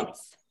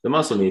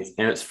muscle meats.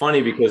 And it's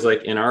funny because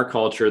like in our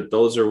culture,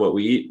 those are what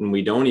we eat and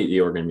we don't eat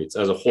the organ meats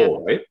as a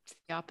whole. Right. It's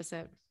the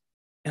opposite.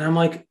 And I'm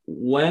like,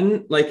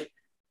 when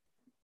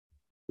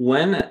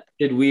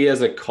did we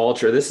as a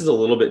culture, this is a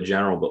little bit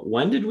general, but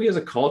when did we as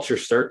a culture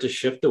start to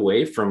shift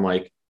away from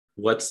like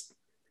what's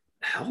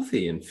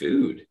healthy in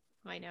food?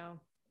 I know.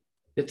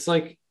 It's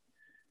like,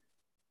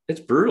 it's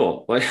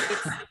brutal. Like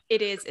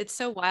it is. It's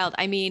so wild.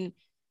 I mean,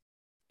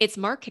 it's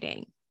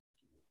marketing.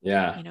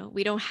 Yeah.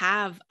 We don't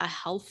have a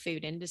health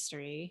food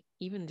industry,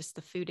 even just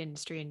the food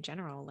industry in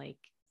general. Like,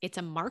 it's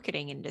a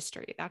marketing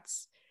industry.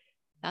 That's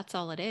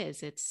all it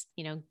is. It's,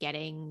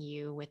 getting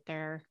you with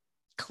their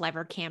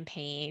clever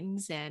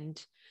campaigns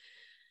and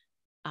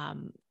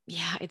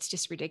it's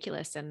just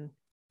ridiculous. And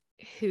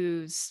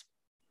who's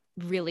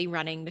really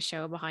running the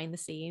show behind the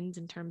scenes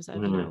in terms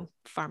of,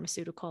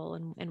 pharmaceutical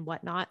and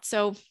whatnot.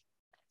 So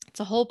it's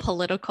a whole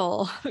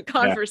political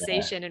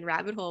conversation and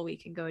rabbit hole we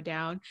can go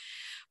down.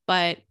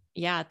 But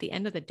at the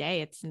end of the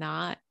day, it's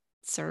not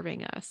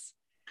serving us.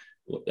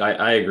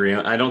 I agree.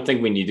 I don't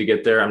think we need to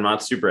get there. I'm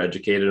not super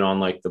educated on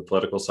like the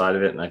political side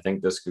of it. And I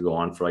think this could go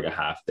on for like a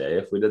half day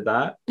if we did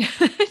that.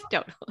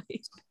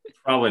 Totally.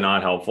 Probably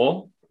not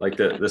helpful, like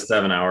the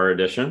 7-hour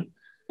edition.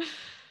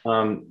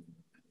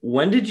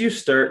 When did you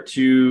start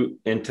to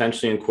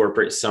intentionally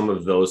incorporate some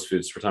of those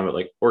foods? We're talking about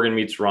like organ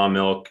meats, raw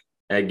milk,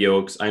 egg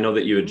yolks. I know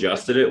that you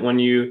adjusted it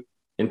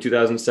in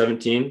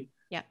 2017.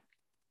 Yeah.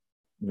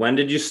 When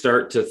did you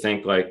start to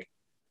think like,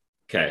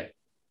 okay,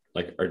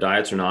 like our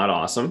diets are not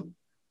awesome.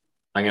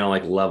 I'm going to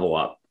like level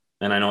up.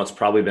 And I know it's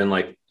probably been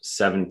like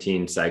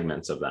 17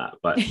 segments of that,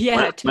 but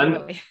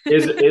totally.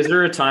 is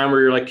there a time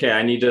where you're like, okay,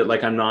 I need to,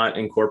 like, I'm not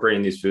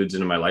incorporating these foods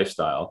into my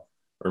lifestyle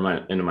or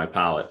into my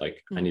palate.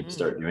 Like I need to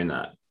start doing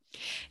that.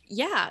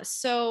 Yeah.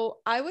 So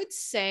I would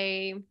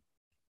say,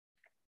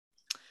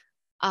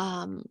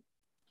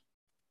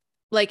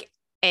 like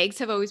eggs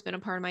have always been a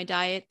part of my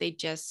diet.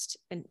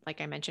 And like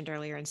I mentioned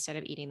earlier, instead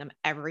of eating them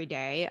every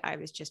day, I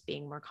was just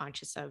being more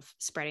conscious of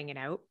spreading it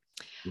out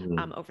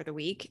over the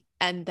week.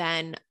 And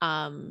then,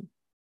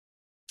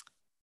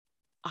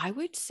 I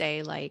would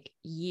say like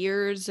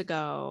years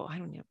ago, I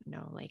don't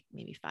know, like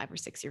maybe 5 or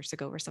 6 years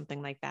ago or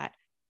something like that,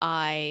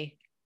 I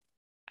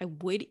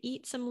would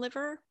eat some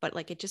liver, but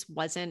like it just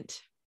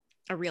wasn't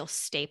a real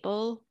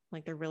staple.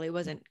 Like there really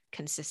wasn't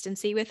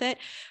consistency with it,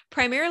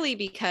 primarily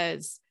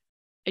because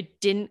I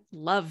didn't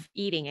love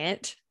eating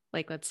it.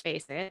 Like, let's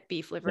face it,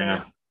 beef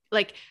liver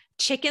like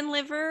chicken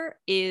liver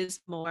is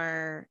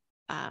more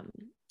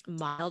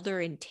milder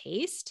in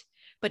taste,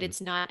 but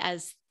it's not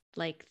as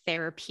like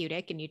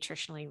therapeutic and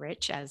nutritionally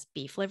rich as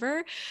beef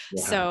liver.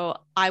 Yeah. So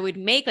I would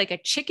make like a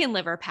chicken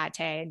liver pate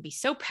and be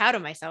so proud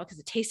of myself because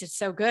it tasted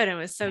so good and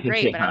it was so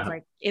great. But I was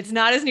like, it's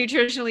not as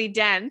nutritionally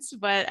dense,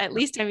 but at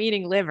least I'm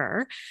eating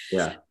liver.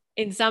 Yeah.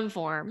 In some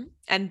form.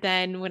 And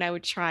then when I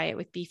would try it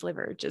with beef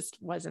liver, it just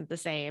wasn't the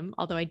same.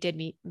 Although I did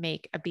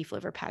make a beef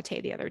liver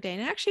pate the other day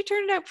and it actually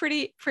turned out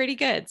pretty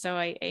good. So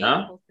I ate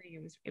the whole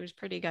thing. It was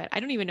pretty good.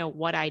 I don't even know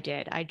what I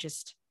did. I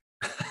just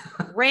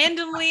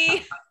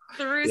randomly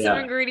threw some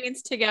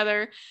ingredients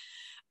together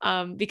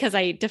because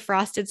I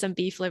defrosted some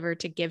beef liver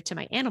to give to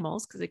my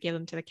animals because I gave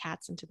them to the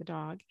cats and to the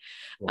dog.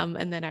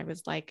 And then I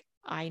was like,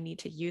 I need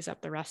to use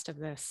up the rest of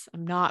this.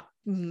 I'm not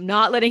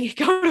letting it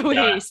go to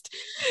waste.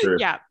 Sure.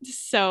 Yeah.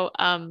 So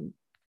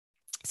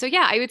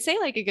yeah, I would say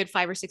like a good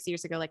 5 or 6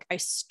 years ago, like I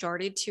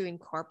started to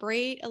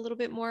incorporate a little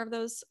bit more of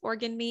those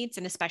organ meats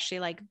and especially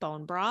like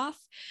bone broth.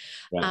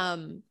 Yeah.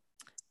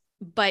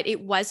 But it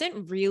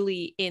wasn't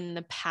really in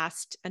the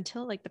past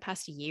until like the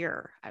past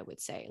year, I would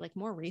say, like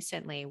more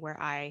recently,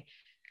 where I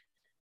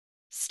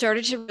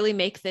started to really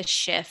make this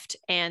shift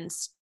and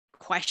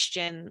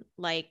question,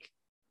 like,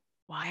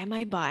 why am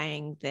I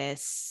buying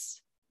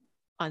this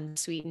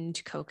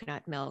unsweetened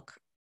coconut milk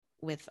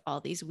with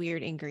all these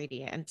weird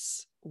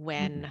ingredients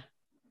when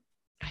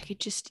I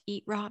could just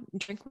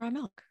drink raw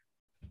milk?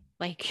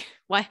 Like,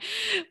 why?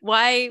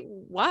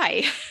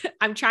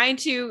 I'm trying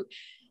to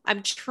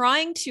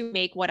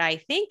make what I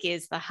think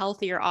is the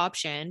healthier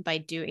option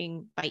by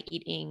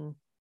eating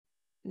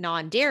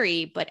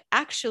non-dairy, but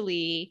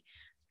actually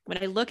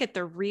when I look at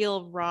the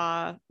real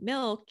raw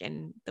milk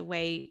and the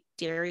way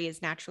dairy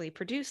is naturally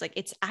produced, like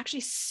it's actually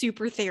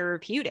super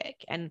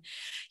therapeutic. And,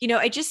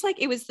 I just like,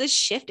 it was this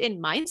shift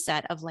in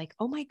mindset of like,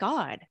 oh my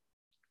God,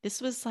 this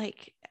was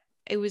like,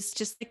 it was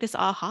just like this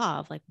aha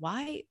of like,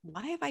 why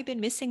have I been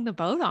missing the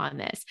boat on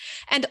this?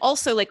 And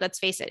also like, let's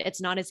face it,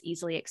 it's not as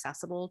easily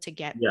accessible to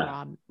get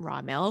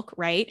raw milk.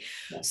 Right.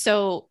 Yeah.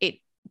 So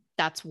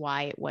that's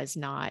why it was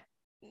not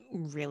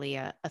really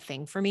a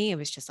thing for me. It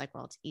was just like,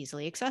 well, it's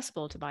easily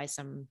accessible to buy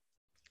some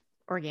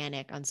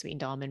organic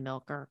unsweetened almond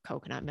milk or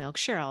coconut milk.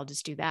 Sure. I'll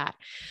just do that.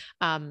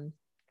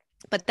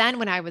 But then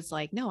when I was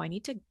like, no, I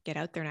need to get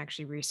out there and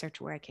actually research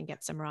where I can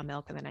get some raw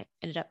milk. And then I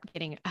ended up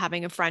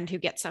having a friend who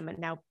gets some and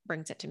now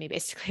brings it to me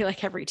basically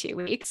like every 2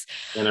 weeks.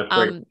 In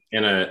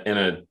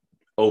a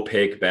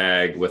opaque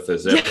bag with a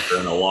zipper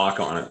and a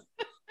lock on it.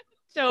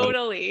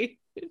 Totally.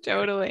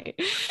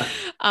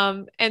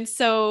 And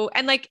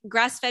like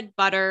grass-fed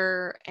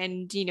butter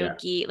and,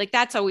 ghee, like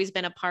that's always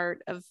been a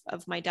part of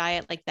my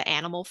diet, like the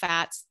animal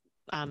fats.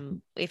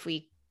 If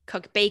we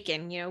cook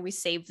bacon, we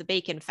save the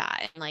bacon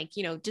fat and like,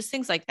 just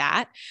things like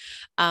that.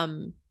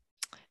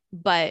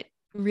 But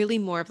really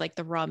more of like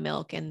the raw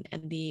milk and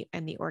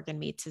the organ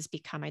meats has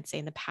become, I'd say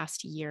in the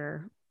past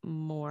year,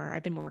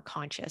 I've been more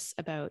conscious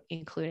about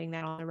including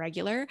that on the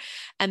regular.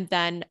 And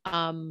then,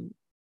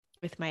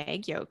 with my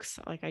egg yolks,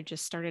 like I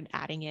just started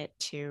adding it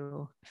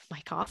to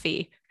my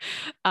coffee.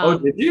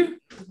 Did you?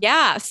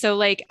 Yeah. So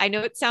like, I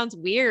know it sounds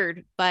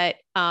weird, but,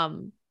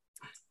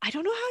 I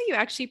don't know how you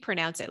actually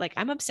pronounce it. Like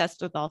I'm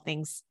obsessed with all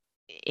things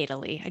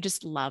Italy. I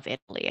just love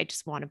Italy. I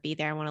just want to be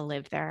there. I want to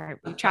live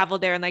there. We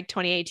traveled there in like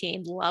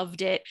 2018,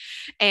 loved it.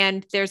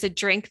 And there's a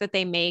drink that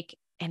they make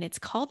and it's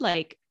called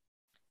like,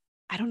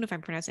 I don't know if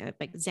I'm pronouncing it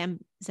like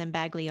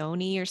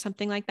Zambaglione or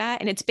something like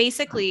that. And it's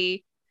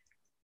basically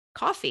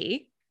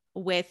coffee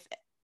with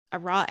a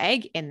raw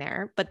egg in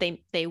there, but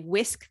they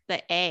whisk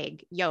the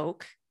egg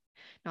yolk,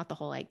 not the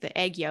whole egg, the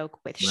egg yolk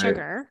with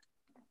sugar.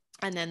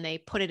 And then they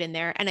put it in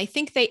there. And I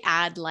think they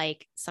add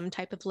like some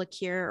type of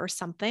liqueur or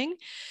something.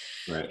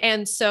 Right.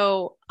 And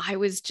so I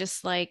was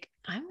just like,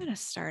 I'm going to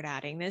start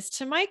adding this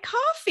to my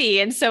coffee.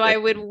 And so I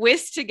would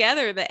whisk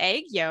together the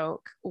egg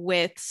yolk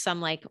with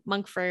some like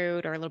monk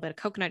fruit or a little bit of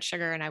coconut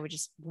sugar. And I would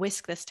just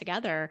whisk this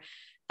together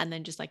and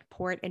then just like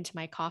pour it into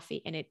my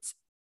coffee. And it's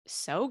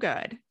so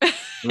good.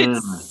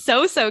 It's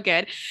so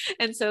good.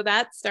 And so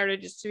that started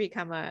just to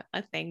become a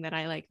thing that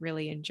I like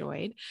really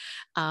enjoyed.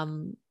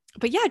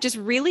 But yeah, just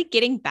really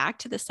getting back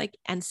to this like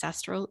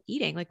ancestral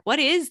eating, like what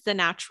is the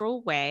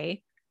natural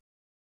way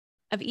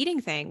of eating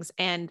things?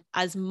 And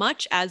as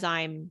much as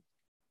I'm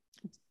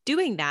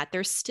doing that,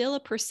 there's still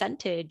a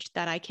percentage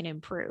that I can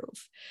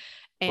improve.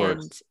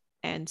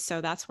 And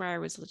so that's where I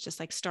was just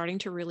like starting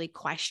to really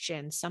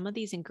question some of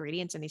these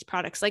ingredients in these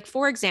products. Like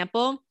for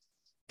example,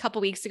 a couple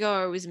of weeks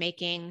ago, I was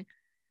making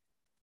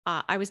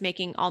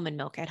almond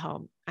milk at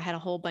home. I had a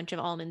whole bunch of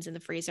almonds in the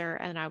freezer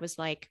and I was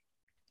like,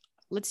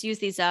 let's use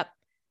these up.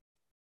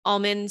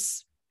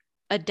 Almonds,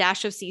 a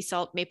dash of sea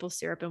salt, maple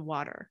syrup, and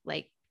water.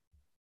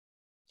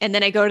 And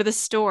then I go to the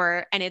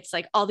store and it's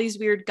like all these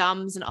weird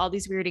gums and all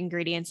these weird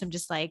ingredients. I'm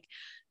just like,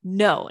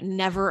 no,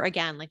 never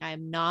again. Like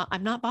I'm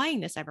not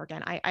buying this ever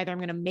again. I'm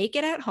going to make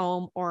it at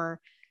home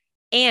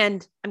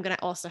and I'm going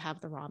to also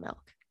have the raw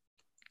milk.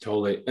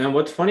 Totally. And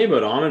what's funny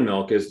about almond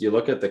milk is you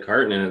look at the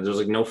carton and there's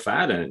like no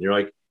fat in it. You're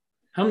like,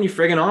 how many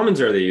friggin' almonds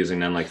are they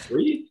using then? Like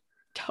 3?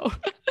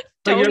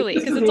 Totally,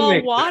 because it's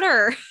all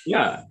water.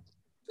 Yeah.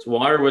 It's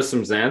water with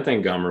some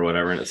xanthan gum or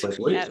whatever. And it's like,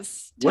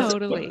 Yes,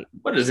 totally.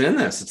 What is in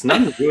this? It's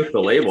nothing to do with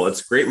the label.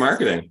 It's great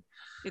marketing.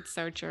 It's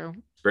so true.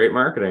 It's great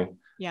marketing.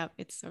 Yeah,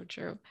 it's so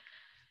true.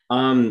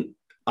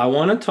 I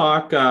want to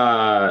talk,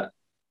 I'll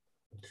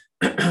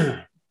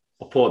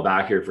pull it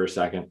back here for a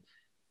second.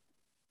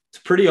 It's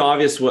pretty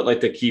obvious what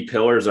like the key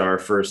pillars are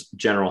for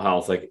general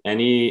health. Like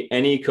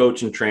any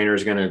coach and trainer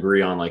is going to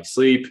agree on like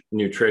sleep,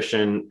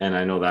 nutrition. And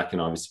I know that can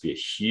obviously be a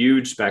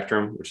huge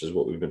spectrum, which is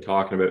what we've been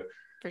talking about.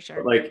 For sure.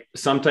 But like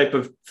some type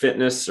of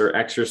fitness or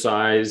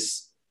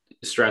exercise,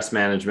 stress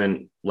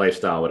management,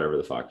 lifestyle, whatever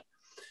the fuck.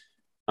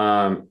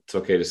 It's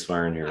okay to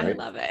swear in here, right?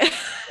 I love it.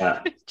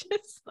 Yeah.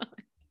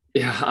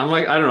 Yeah, I'm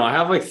like, I don't know. I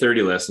have like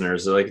 30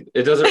 listeners. So like,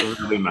 it doesn't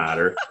really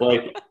matter.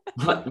 Like,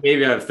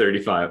 maybe I have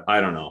 35. I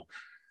don't know.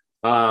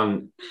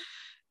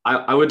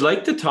 I would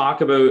like to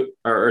talk about,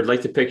 or I'd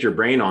like to pick your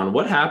brain on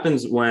what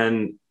happens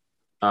when,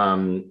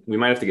 we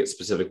might have to get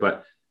specific,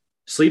 but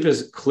sleep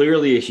is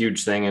clearly a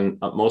huge thing. And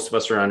most of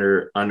us are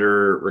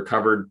under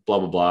recovered, blah,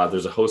 blah, blah.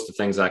 There's a host of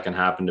things that can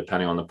happen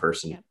depending on the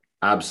person. Yeah.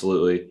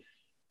 Absolutely.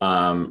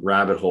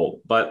 Rabbit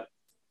hole. But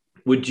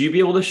would you be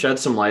able to shed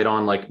some light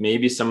on like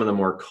maybe some of the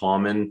more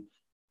common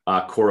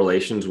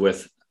correlations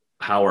with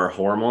how our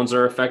hormones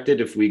are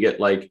affected if we get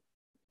like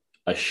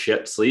a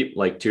shit sleep,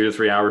 like 2 to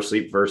 3 hours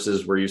sleep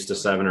versus we're used to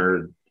 7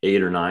 or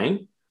 8 or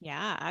 9?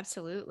 Yeah,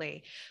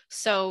 absolutely.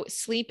 So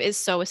sleep is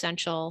so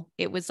essential.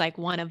 It was like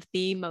one of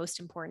the most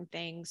important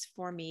things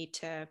for me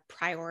to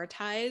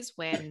prioritize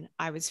when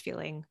I was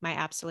feeling my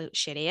absolute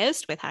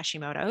shittiest with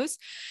Hashimoto's.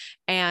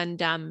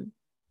 And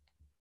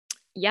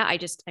yeah,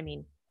 I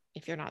mean,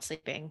 if you're not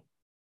sleeping,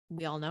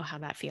 we all know how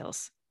that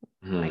feels.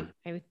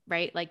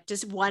 Right? Like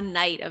just one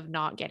night of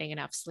not getting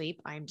enough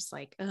sleep, I'm just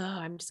like, oh,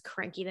 I'm just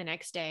cranky the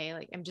next day.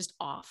 Like I'm just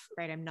off,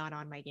 right? I'm not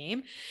on my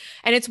game.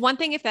 And it's one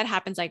thing if that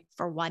happens like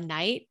for one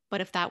night,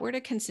 but if that were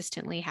to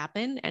consistently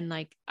happen, and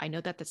like, I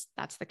know that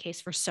that's the case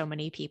for so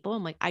many people,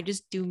 I'm like, I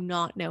just do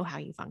not know how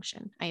you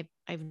function. I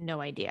have no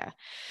idea.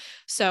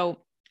 So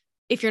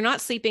if you're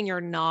not sleeping,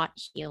 you're not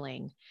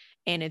healing.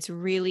 And it's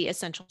really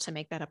essential to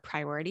make that a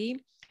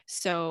priority.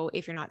 So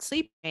if you're not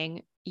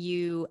sleeping,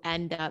 you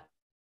end up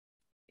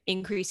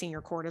increasing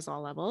your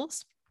cortisol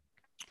levels,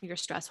 your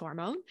stress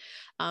hormone.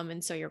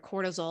 And so your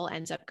cortisol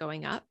ends up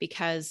going up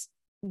because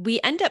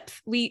we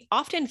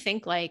often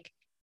think like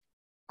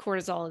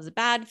cortisol is a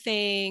bad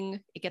thing.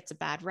 It gets a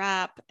bad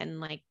rap. And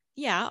like,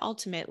 yeah,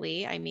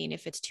 ultimately, I mean,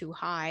 if it's too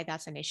high,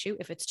 that's an issue.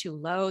 If it's too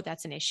low,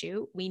 that's an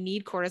issue. We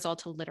need cortisol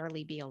to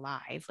literally be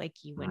alive. Like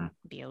you wouldn't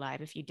be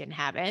alive if you didn't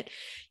have it.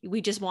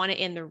 We just want it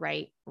in the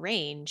right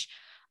range.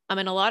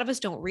 And a lot of us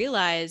don't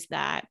realize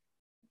that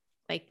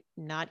like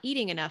not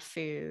eating enough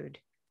food,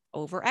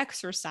 over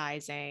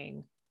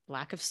exercising,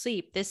 lack of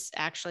sleep, this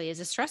actually is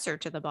a stressor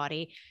to the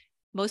body.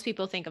 Most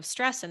people think of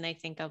stress and they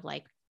think of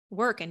like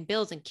work and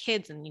bills and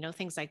kids and,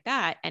 things like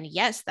that. And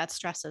yes, that's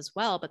stress as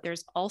well. But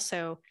there's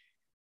also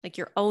like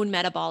your own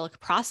metabolic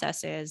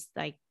processes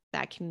like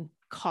that can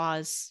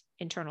cause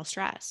internal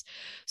stress.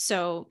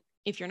 So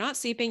if you're not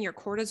sleeping, your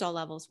cortisol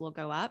levels will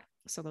go up.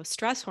 So those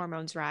stress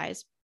hormones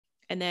rise.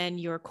 And then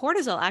your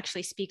cortisol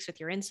actually speaks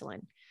with your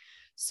insulin.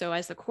 So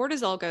as the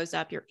cortisol goes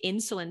up, your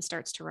insulin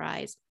starts to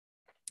rise.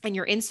 And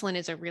your insulin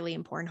is a really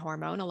important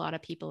hormone. A lot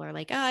of people are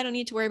like, oh, I don't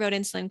need to worry about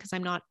insulin because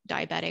I'm not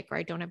diabetic or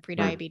I don't have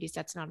prediabetes.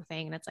 That's not a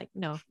thing. And it's like,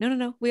 no.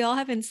 We all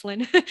have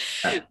insulin.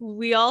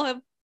 We all have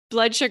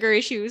blood sugar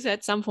issues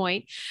at some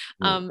point.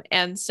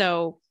 And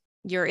so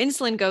your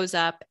insulin goes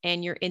up,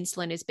 and your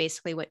insulin is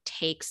basically what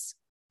takes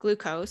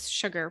glucose,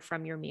 sugar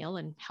from your meal,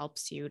 and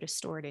helps you to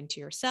store it into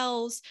your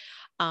cells.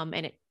 And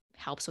it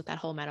helps with that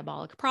whole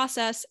metabolic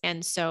process.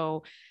 And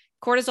so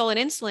cortisol and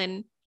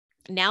insulin,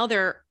 now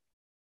they're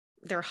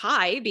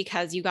high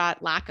because you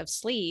got lack of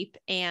sleep,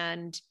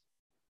 and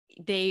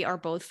they are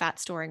both fat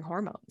storing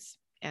hormones.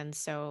 And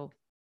so,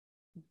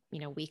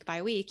 week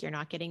by week, you're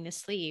not getting the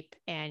sleep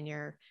and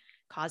you're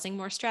causing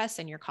more stress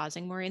and you're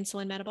causing more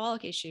insulin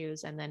metabolic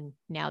issues. And then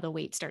now the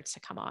weight starts to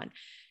come on,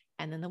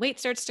 and then the weight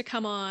starts to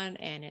come on,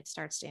 and it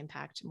starts to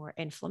impact more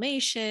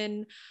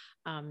inflammation.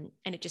 And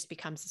it just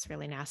becomes this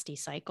really nasty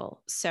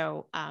cycle.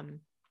 So,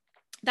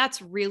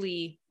 that's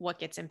really what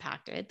gets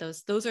impacted.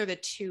 Those are the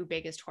two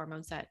biggest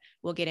hormones that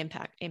will get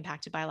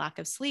impacted by lack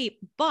of sleep.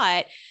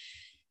 But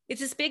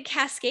it's this big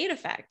cascade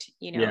effect,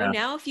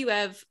 Now if you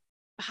have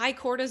high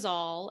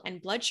cortisol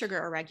and blood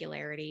sugar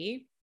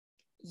irregularity,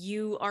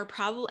 you are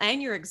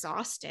and you're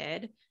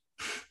exhausted.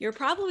 You're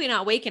probably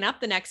not waking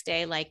up the next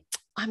day like,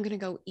 I'm going to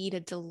go eat a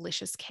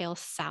delicious kale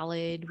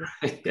salad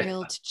with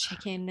grilled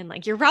chicken. And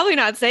like, you're probably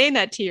not saying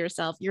that to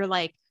yourself. You're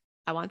like,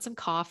 I want some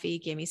coffee.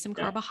 Give me some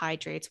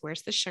carbohydrates.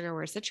 Where's the sugar?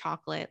 Where's the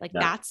chocolate? Like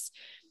that's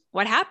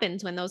what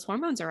happens when those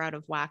hormones are out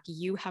of whack.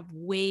 You have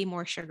way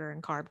more sugar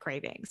and carb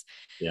cravings.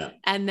 Yeah.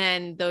 And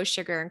then those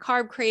sugar and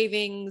carb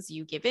cravings,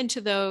 you give into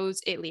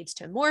those, it leads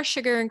to more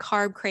sugar and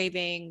carb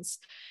cravings.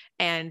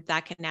 And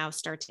that can now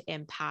start to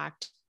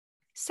impact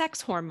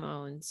sex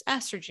hormones,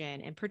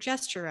 estrogen and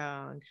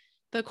progesterone,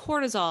 the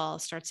cortisol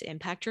starts to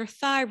impact your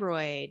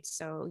thyroid.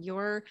 So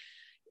your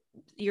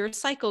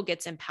cycle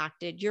gets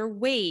impacted, your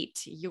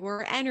weight,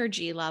 your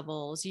energy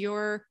levels,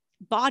 your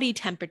body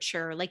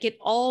temperature, like it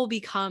all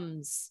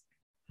becomes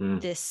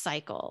this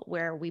cycle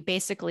where we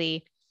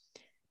basically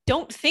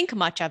don't think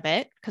much of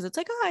it because it's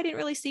like, oh, I didn't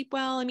really sleep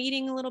well. I'm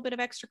eating a little bit of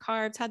extra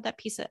carbs, had that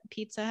piece of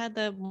pizza, had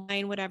the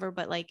wine, whatever.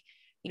 But like,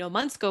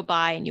 months go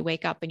by and you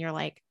wake up and you're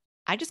like,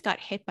 I just got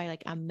hit by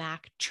like a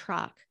Mack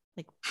truck.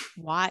 Like,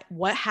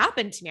 what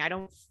happened to me? I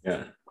don't,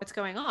 what's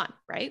going on,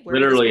 right? Where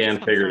literally and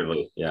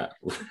figuratively. Yeah.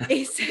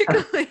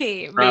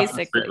 Basically.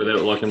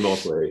 Without looking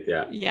both ways.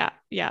 Yeah. Yeah.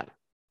 Yeah.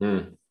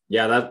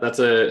 Yeah. That's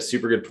a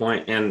super good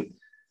point. And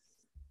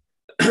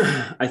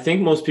I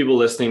think most people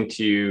listening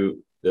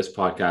to this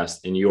podcast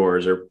and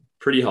yours are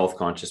pretty health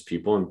conscious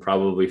people and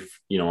probably,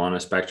 on a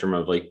spectrum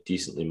of like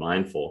decently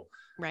mindful.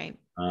 Right.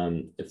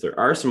 If there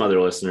are some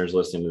other listeners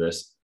listening to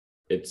this,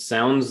 it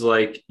sounds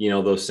like,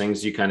 those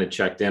things you kind of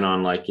checked in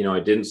on, like, I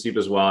didn't sleep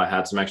as well. I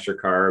had some extra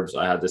carbs.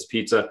 I had this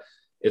pizza.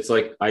 It's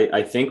like,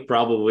 I think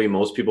probably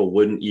most people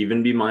wouldn't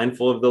even be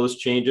mindful of those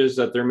changes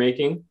that they're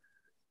making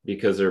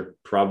because they're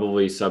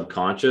probably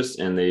subconscious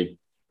and they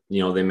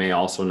may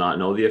also not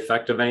know the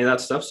effect of any of that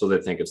stuff. So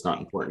they think it's not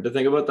important to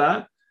think about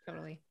that.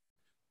 Totally.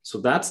 So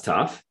that's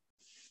tough.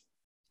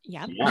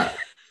 Yep. Yeah,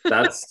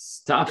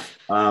 that's tough.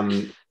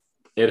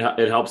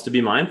 It helps to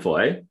be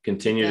mindful,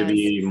 Continue to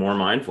be more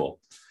mindful.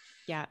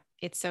 Yeah,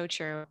 it's so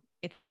true.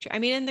 It's true. I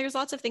mean, and there's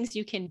lots of things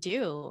you can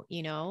do,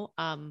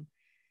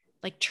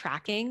 like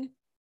tracking,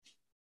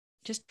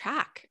 just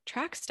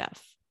track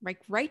stuff, like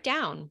write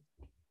down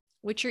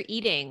what you're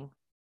eating,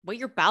 what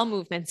your bowel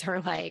movements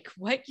are like,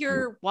 what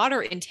your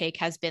water intake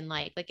has been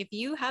like. Like if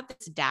you have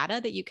this data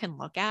that you can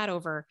look at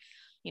over,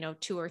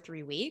 2 or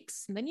 3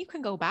 weeks, and then you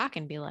can go back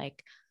and be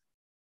like,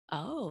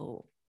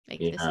 oh, like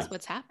this is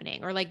what's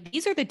happening. Or like,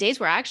 these are the days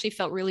where I actually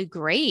felt really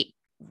great.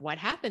 What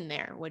happened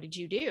there? What did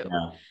you do?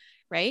 Yeah.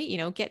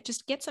 Right.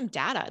 Get some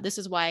data. This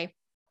is why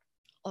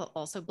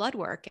also blood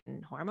work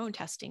and hormone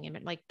testing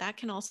and like that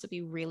can also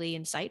be really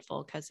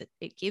insightful because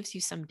it gives you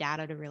some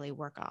data to really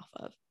work off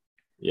of.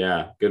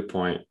 Yeah. Good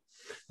point.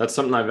 That's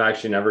something I've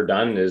actually never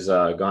done is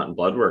gotten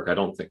blood work. I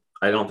don't think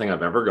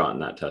I've ever gotten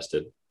that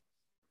tested.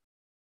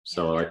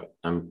 So like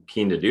I'm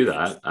keen to do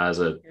that as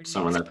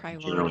someone that's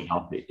generally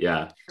healthy.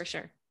 Yeah, for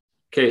sure.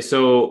 Okay.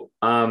 So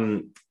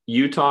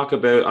you talk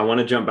about, I want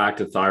to jump back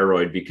to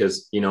thyroid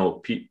because, women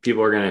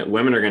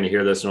are going to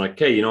hear this and are like,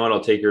 okay, you know what?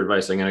 I'll take your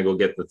advice. I'm going to go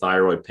get the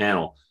thyroid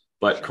panel,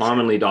 but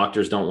commonly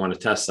doctors don't want to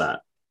test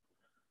that.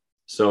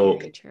 So,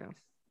 very true.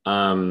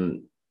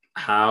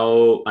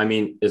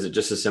 Is it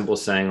just as simple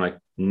as saying like,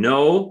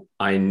 no,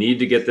 I need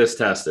to get this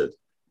tested?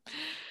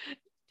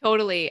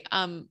 Totally.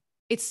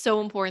 It's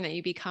so important that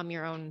you become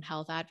your own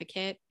health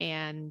advocate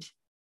and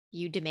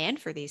you demand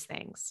for these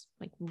things,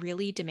 like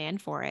really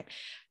demand for it.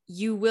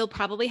 You will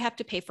probably have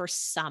to pay for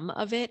some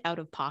of it out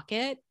of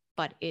pocket,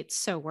 but it's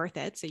so worth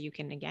it. So you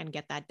can, again,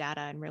 get that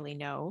data and really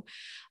know.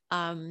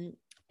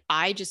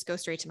 I just go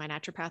straight to my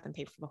naturopath and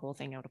pay for the whole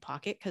thing out of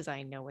pocket because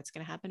I know what's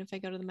going to happen if I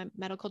go to the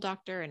medical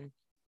doctor. And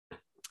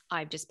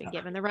I've just been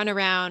given the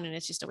runaround and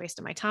it's just a waste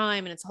of my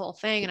time and it's a whole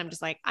thing. And I'm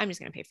just like, I'm just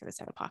going to pay for this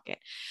out of pocket.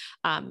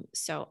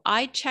 So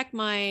I check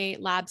my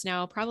labs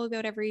now probably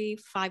about every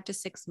 5 to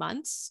 6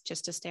 months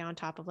just to stay on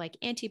top of like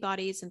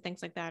antibodies and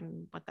things like that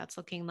and what that's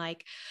looking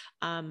like.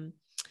 And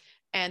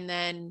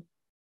then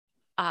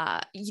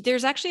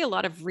there's actually a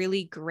lot of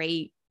really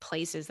great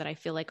places that I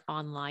feel like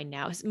online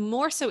now,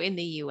 more so in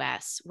the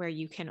US, where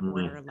you can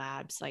order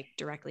labs like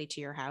directly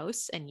to your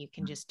house and you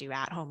can just do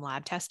at-home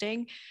lab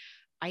testing.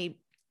 I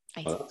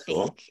think,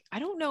 cool. I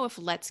don't know if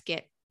Let's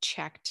Get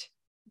Checked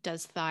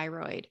does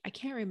thyroid. I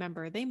can't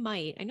remember. They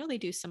might. I know they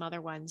do some other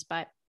ones,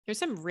 but there's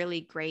some really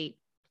great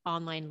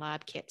online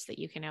lab kits that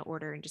you can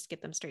order and just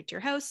get them straight to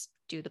your house,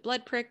 do the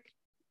blood prick,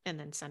 and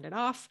then send it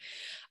off.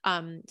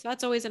 So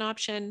that's always an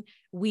option.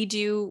 We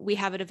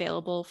have it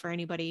available for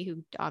anybody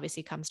who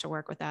obviously comes to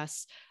work with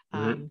us.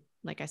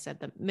 Like I said,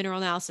 the mineral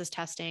analysis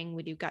testing,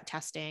 we do gut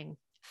testing,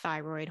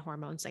 thyroid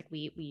hormones. Like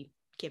we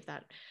give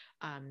that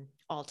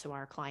all to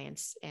our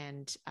clients.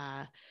 And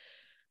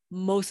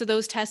most of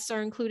those tests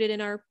are included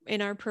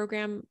in our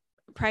program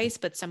price,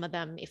 but some of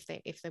them, if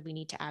we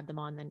need to add them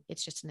on, then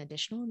it's just an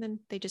additional, and then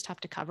they just have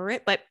to cover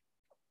it. But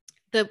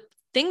the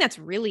thing that's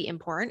really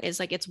important is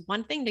like, it's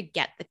one thing to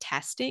get the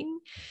testing.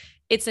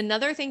 It's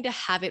another thing to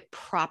have it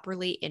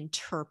properly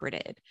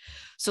interpreted.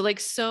 So like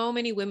so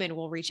many women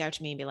will reach out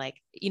to me and be like,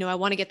 I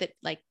want to get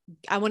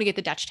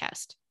the Dutch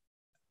test.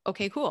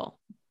 Okay, cool.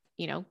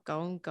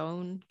 Go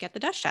and get the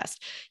Dutch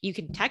test. You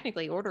can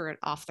technically order it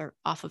off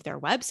of their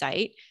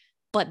website,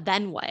 but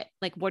then what?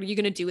 Like, what are you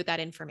going to do with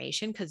that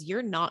information? Because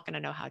you're not going to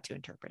know how to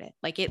interpret it.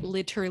 Like, it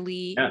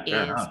literally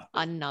is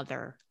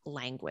another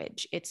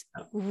language. It's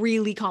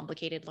really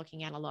complicated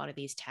looking at a lot of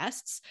these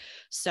tests.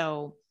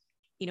 So,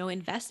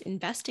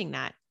 investing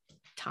that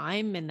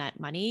time and that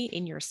money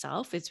in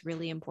yourself is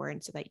really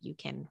important so that you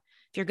can,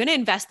 if you're going to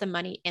invest the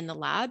money in the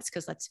labs,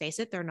 because let's face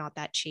it, they're not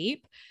that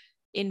cheap,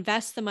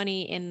 invest the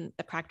money in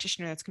the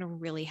practitioner that's going to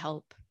really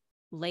help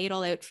lay it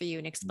all out for you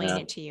and explain Yeah.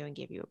 it to you and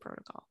give you a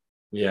protocol.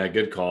 Yeah,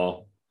 good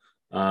call.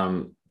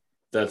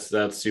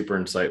 That's super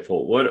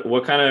insightful.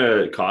 What kind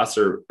of costs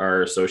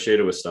are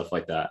associated with stuff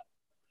like that?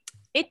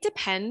 It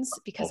depends,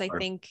 because I Ballpark.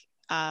 think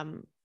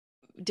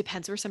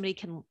depends where somebody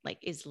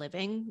is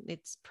living.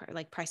 It's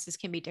like prices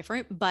can be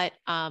different, but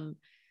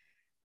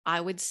I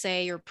would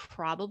say you're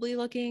probably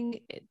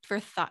looking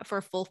for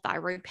a full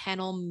thyroid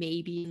panel,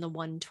 maybe in the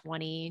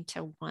 120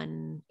 to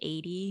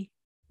 180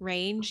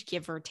 range,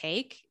 give or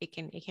take. It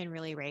can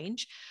really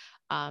range.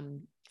 I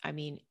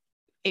mean,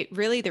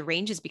 the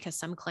range is because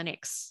some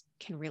clinics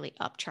can really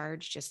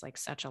upcharge just like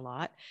such a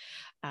lot.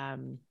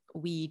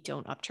 We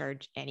don't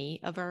upcharge any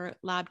of our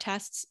lab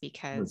tests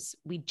because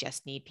we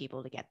just need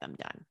people to get them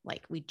done.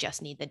 Like, we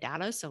just need the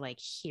data. So like,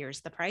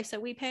 here's the price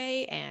that we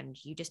pay, and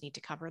you just need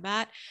to cover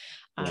that,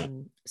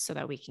 so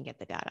that we can get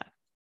the data.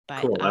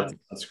 But Cool.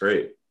 That's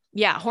great.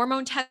 Yeah,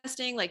 hormone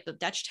testing, like the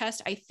Dutch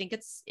test, I think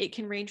it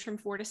can range from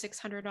 $400 to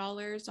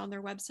 $600 on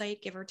their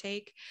website, give or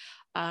take.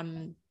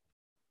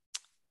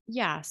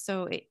 Yeah,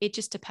 so it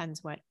just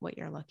depends what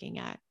you're looking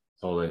at.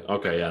 Totally.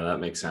 Okay. Yeah, that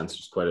makes sense.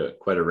 There's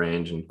quite a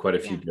range and quite a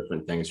few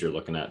different things you're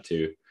looking at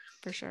too.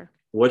 For sure.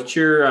 What's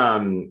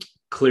your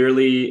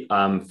clearly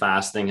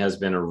fasting has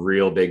been a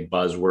real big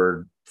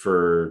buzzword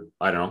for,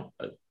 I don't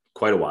know,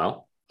 quite a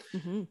while.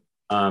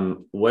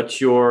 Mm-hmm. What's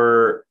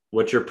your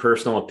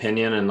personal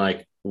opinion, and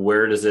like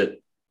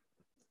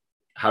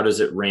how does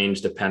it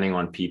range depending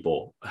on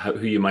people,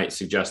 who you might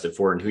suggest it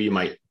for and who you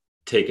might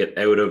take it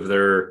out of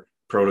their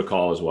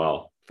protocol as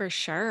well? For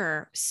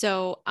sure.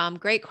 So,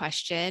 great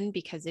question,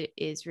 because it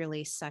is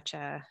really such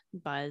a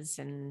buzz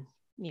and,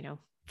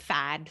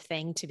 fad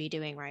thing to be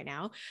doing right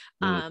now.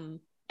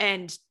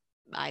 And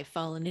I've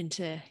fallen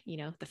into,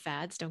 the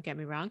fads, don't get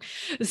me wrong.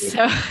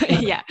 So,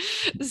 yeah.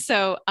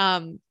 So,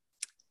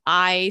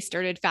 I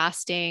started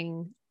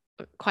fasting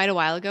quite a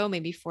while ago,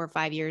 maybe 4 or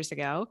 5 years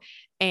ago.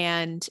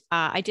 And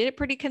I did it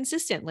pretty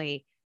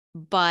consistently,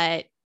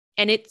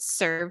 and it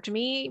served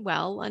me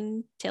well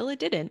until it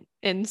didn't.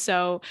 And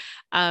so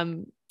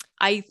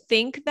I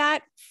think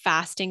that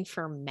fasting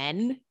for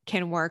men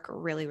can work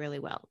really, really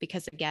well,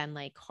 because again,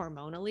 like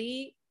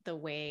hormonally, the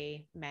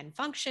way men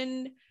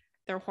function,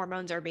 their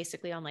hormones are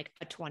basically on like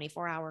a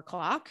 24-hour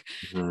clock,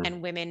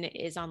 and women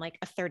is on like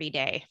a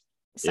 30-day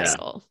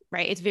cycle,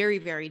 right? It's very,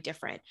 very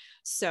different.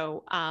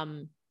 So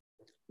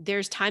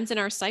there's times in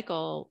our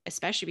cycle,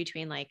 especially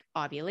between like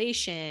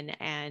ovulation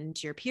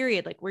and your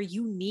period, like where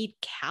you need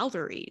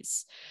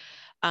calories.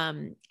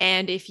 And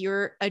if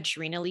you're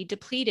adrenally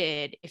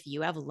depleted, if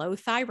you have low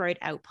thyroid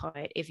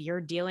output, if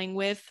you're dealing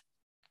with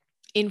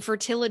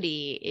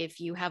infertility, if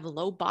you have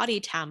low body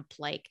temp,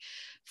 like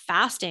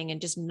fasting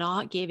and just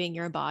not giving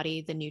your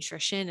body the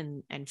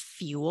nutrition and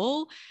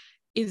fuel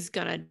is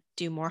going to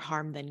do more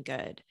harm than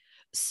good.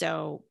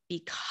 So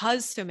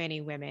because so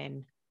many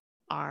women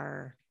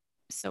are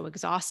so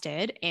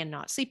exhausted and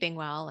not sleeping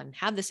well and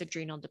have this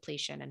adrenal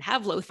depletion and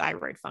have low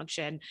thyroid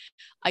function,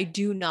 I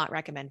do not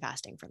recommend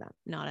fasting for them.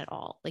 Not at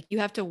all. Like, you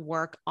have to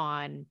work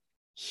on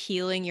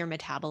healing your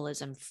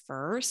metabolism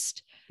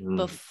first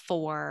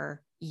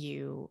before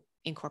you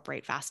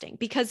incorporate fasting,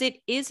 because it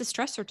is a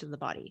stressor to the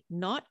body.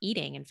 Not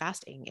eating and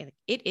fasting,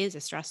 it is a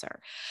stressor.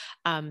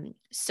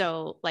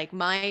 So like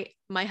my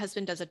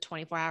husband does a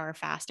 24-hour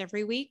fast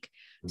every week.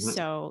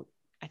 So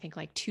I think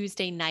like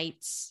Tuesday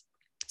nights,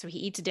 so he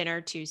eats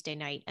dinner Tuesday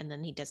night, and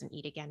then he doesn't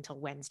eat again till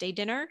Wednesday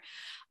dinner.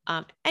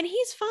 And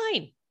he's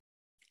fine.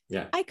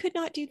 Yeah. I could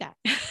not do that.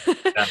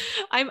 Yeah.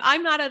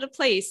 I'm not at a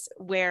place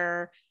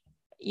where,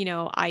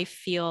 I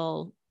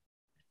feel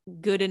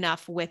good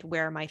enough with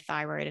where my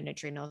thyroid and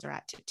adrenals are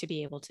at to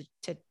be able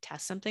to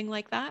test something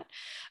like that.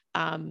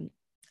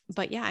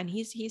 But yeah, and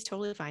he's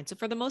totally fine. So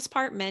for the most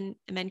part, men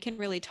can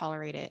really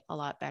tolerate it a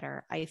lot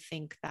better. I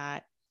think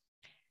that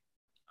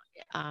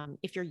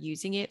if you're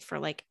using it for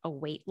like a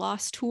weight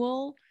loss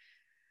tool,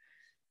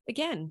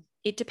 again,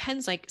 it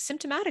depends, like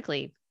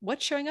symptomatically,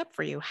 what's showing up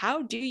for you?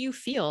 How do you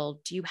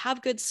feel? Do you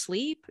have good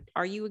sleep?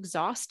 Are you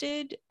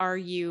exhausted? Are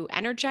you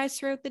energized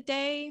throughout the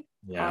day?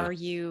 Yeah. Are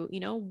you,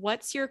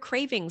 what's your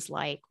cravings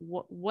like?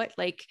 What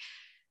like,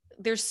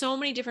 there's so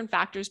many different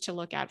factors to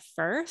look at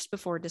first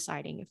before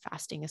deciding if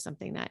fasting is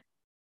something that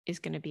is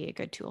going to be a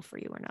good tool for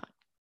you or not.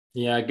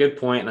 Yeah, good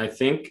point. And I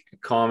think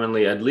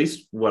commonly, at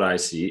least what I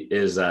see,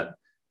 is that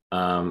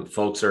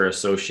folks are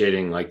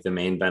associating like the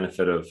main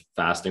benefit of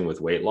fasting with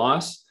weight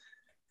loss.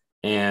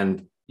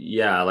 And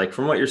yeah, like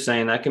from what you're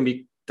saying, that can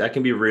be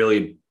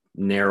really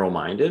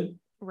narrow-minded,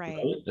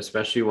 right?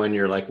 Especially when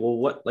you're like, well,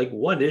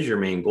 what is your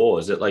main goal?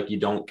 Is it like you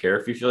don't care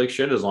if you feel like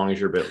shit as long as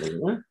you're a bit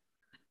leaner?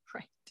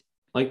 Right.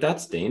 Like,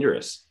 that's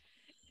dangerous.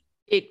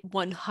 It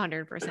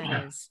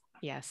 100% is.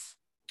 Yes.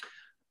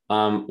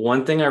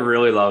 One thing I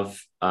really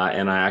love,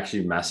 and I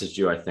actually messaged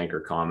you, I think,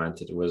 or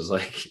commented, was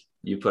like,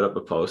 you put up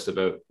a post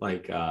about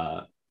like,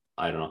 I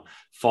don't know,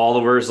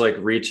 followers like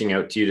reaching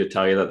out to you to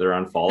tell you that they're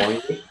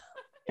unfollowing you.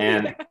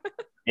 And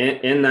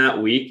in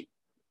that week,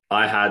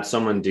 I had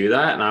someone do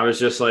that, and I was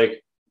just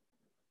like,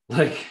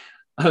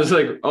 I was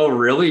like, oh,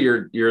 really?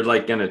 You're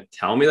like gonna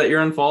tell me that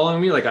you're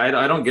unfollowing me? Like,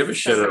 I don't give a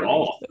shit at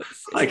all.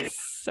 Like,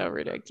 So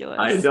ridiculous.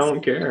 I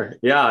don't care.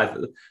 Yeah,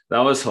 that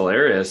was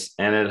hilarious,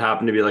 and it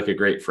happened to be like a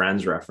great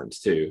Friends reference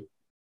too.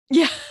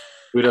 Yeah.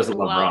 Who doesn't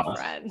love Love Ross?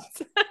 Friends.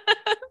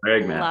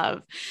 Greg,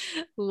 man.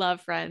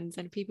 Love Friends,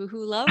 and people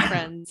who love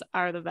Friends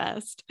are the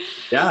best.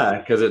 Yeah,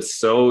 because it's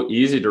so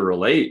easy to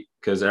relate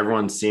because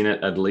everyone's seen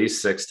it at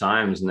least 6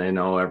 times and they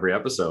know every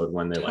episode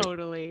when they like.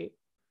 Totally.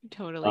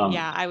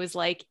 Yeah, I was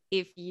like,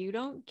 if you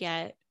don't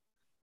get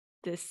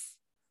this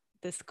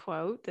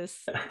quote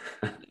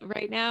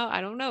right now,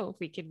 I don't know if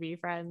we could be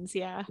friends.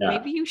 Yeah.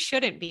 Maybe you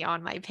shouldn't be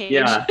on my page.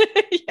 Yeah.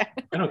 Yeah.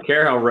 I don't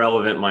care how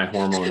relevant my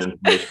hormone information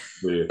is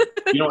to you.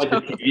 You don't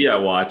like the TV I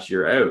watch,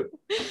 you're out.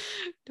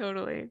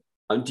 Totally.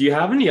 Do you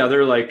have any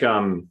other like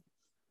do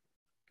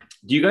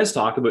you guys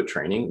talk about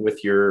training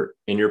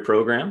in your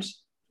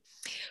programs?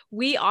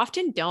 We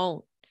often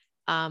don't.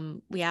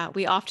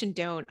 We often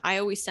don't. I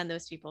always send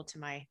those people to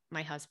my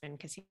husband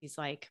because he's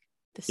like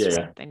the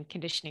strength and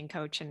conditioning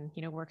coach, and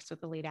works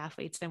with elite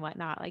athletes and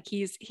whatnot. Like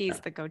he's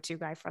the go-to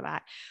guy for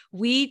that.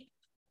 We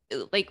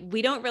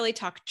don't really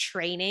talk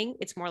training.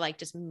 It's more like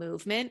just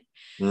movement.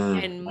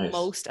 And Nice.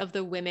 most of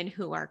the women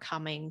who are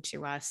coming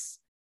to us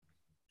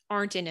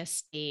aren't in a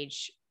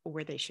stage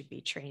where they should be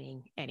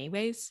training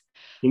anyways.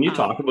 Can you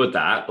talk about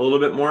that a little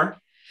bit more?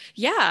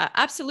 Yeah,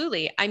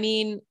 absolutely. I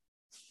mean,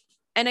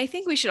 and I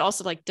think we should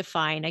also like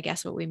define, I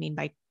guess, what we mean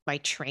by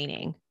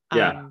training.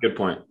 Yeah, good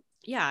point.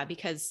 Yeah,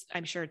 because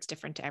I'm sure it's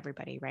different to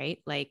everybody, right?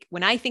 Like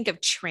when I think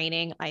of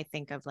training, I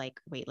think of like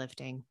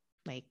weightlifting.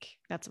 Like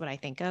that's what I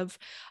think of.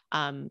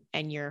 And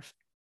you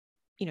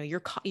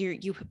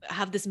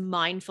have this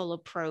mindful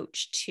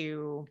approach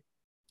to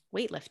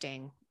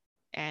weightlifting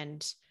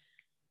and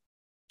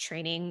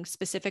training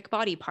specific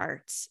body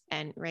parts,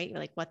 and right,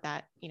 like what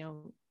that,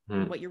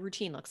 what your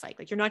routine looks like.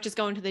 Like you're not just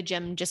going to the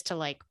gym just to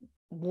like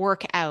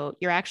work out.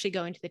 You're actually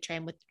going to the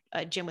gym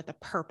with a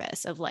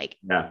purpose of like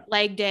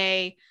leg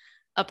day,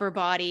 upper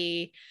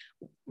body,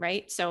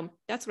 right? So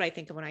that's what I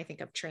think of when I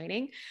think of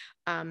training.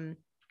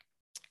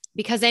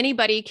 Because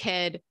anybody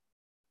could,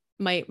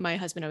 my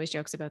husband always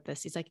jokes about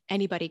this. He's like,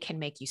 anybody can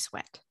make you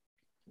sweat.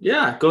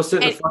 Yeah, go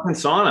sit in the fucking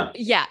sauna.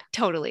 Yeah,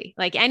 totally.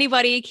 Like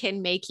anybody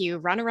can make you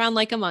run around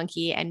like a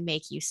monkey and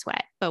make you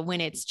sweat. But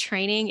when it's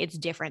training, it's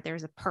different.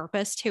 There's a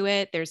purpose to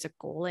it. There's a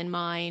goal in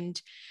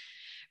mind,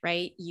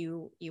 right?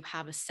 You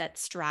have a set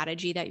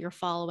strategy that you're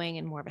following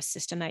and more of a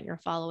system that you're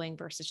following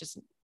versus just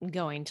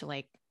going to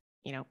like,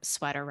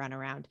 sweat or run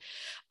around.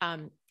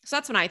 So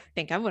that's what I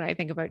think of when I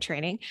think about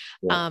training.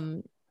 Yeah.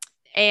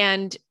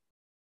 And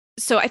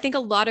so I think a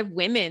lot of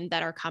women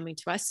that are coming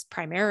to us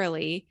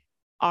primarily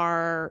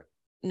are,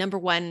 number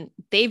one,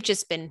 they've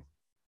just been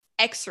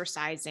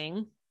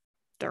exercising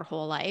their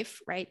whole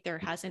life, right? There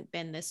hasn't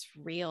been this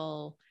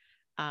real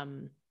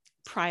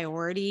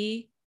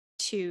priority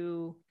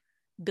to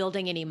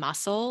building any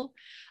muscle.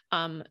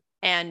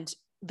 And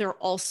they're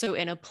also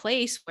in a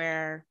place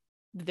where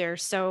they're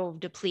so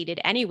depleted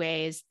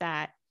anyways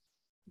that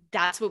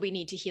that's what we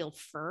need to heal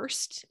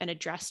first and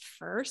address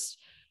first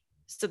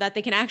so that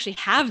they can actually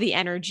have the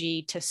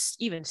energy to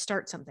even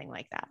start something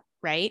like that.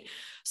 Right.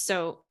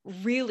 So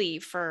really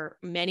for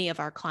many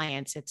of our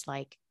clients, it's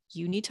like,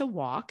 you need to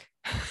walk.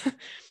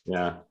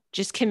 Yeah.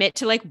 Just commit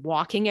to like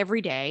walking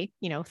every day,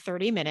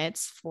 30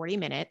 minutes, 40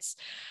 minutes.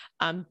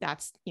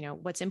 That's,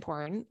 what's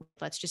important.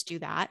 Let's just do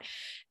that.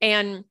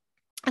 And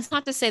it's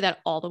not to say that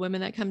all the women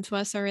that come to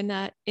us are in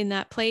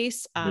that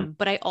place.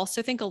 But I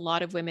also think a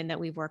lot of women that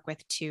we work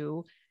with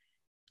too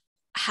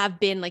have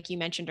been, like you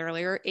mentioned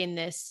earlier, in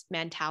this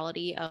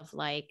mentality of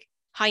like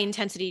high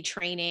intensity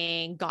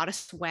training, gotta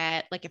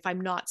sweat. Like if I'm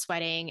not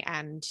sweating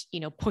and,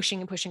 pushing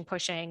and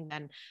pushing,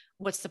 then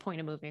what's the point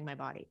of moving my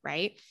body?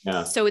 Right.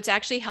 Yeah. So it's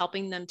actually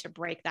helping them to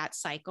break that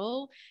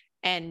cycle.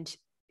 And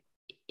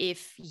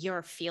if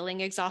you're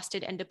feeling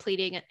exhausted and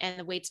depleting and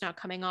the weight's not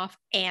coming off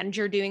and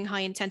you're doing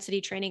high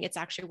intensity training, it's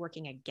actually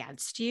working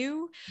against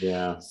you.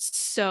 Yeah.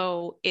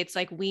 So it's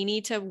like, we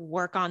need to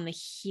work on the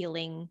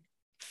healing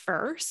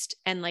first.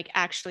 And like,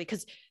 actually,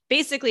 because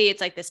basically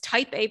it's like this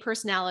type A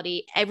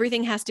personality,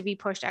 everything has to be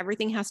pushed.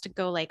 Everything has to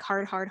go like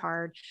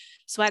hard,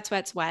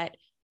 sweat.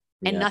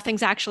 And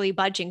nothing's actually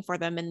budging for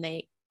them. And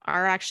they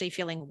are actually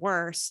feeling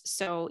worse.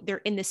 So they're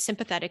in this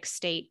sympathetic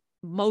state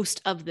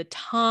most of the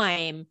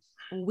time.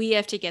 We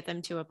have to get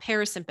them to a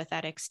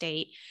parasympathetic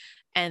state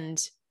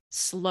and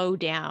slow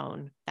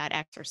down that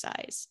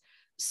exercise.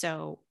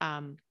 So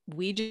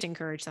we just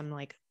encourage them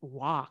like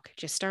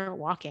just start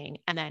walking.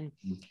 And then,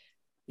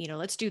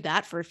 let's do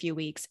that for a few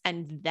weeks.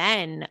 And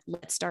then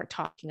let's start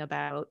talking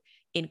about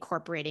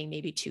incorporating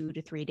maybe 2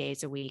 to 3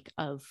 days a week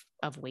of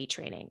weight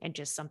training, and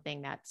just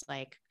something that's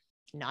like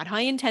not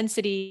high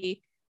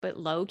intensity, but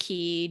low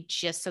key,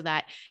 just so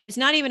that it's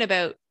not even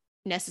about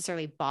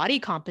necessarily body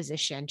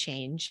composition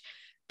change,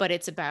 but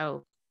it's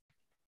about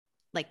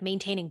like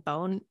maintaining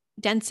bone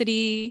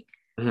density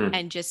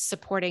and just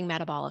supporting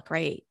metabolic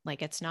rate.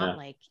 Like it's not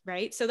like,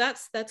 right. So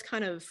that's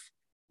kind of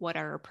what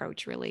our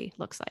approach really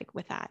looks like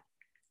with that.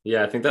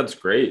 Yeah, I think that's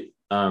great.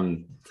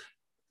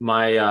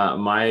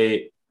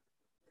 my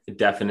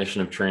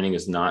definition of training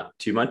is not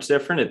too much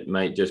different. It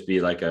might just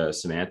be like a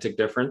semantic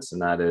difference,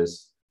 and that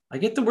is I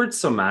get the word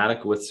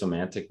somatic with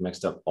semantic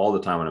mixed up all the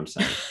time when I'm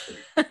saying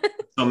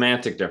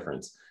semantic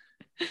difference.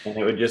 And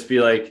it would just be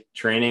like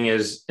training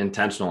is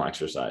intentional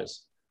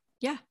exercise.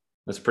 Yeah.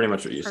 That's pretty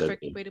much what you said.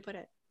 Perfect way to put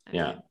it.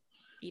 Yeah.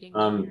 Eating.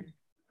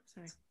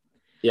 Sorry.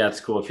 Yeah,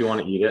 it's cool if you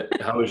want to eat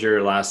it. How was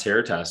your last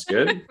hair test?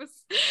 Good.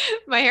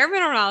 My hair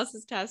mineral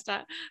analysis test.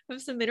 I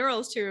have some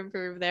minerals to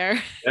improve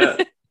there. Yeah.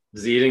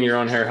 Does eating your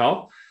own hair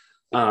help?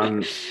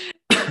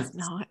 It's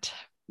not.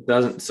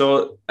 Doesn't.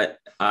 So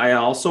I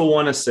also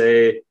want to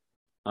say,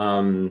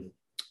 I'm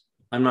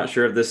not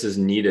sure if this is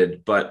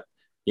needed, but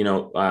you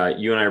know,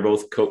 you and I are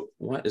both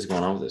what is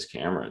going on with this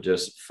camera?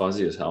 Just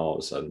fuzzy as hell all of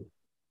a sudden.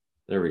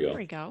 There we go. There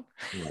we go.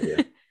 Oh,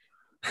 yeah.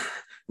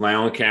 My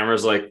own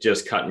camera's like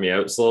just cutting me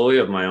out slowly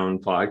of my own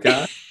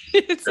podcast.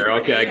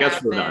 Okay, I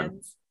guess we're done.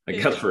 I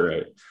guess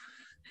we're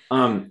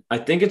out. I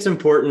think it's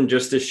important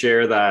just to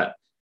share that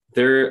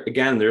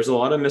there's a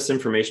lot of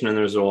misinformation and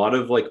there's a lot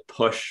of like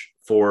push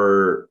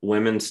for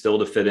women still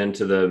to fit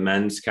into the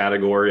men's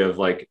category of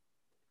like,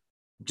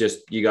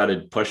 just, you got to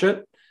push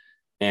it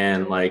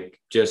and like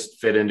just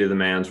fit into the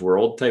man's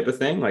world type of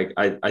thing. Like,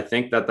 I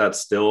think that that's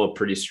still a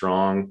pretty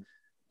strong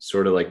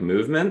sort of like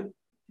movement.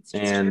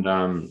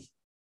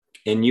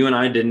 And you and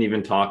I didn't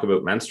even talk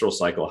about menstrual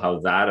cycle, how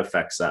that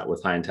affects that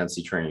with high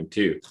intensity training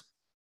too.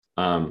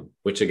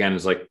 Which again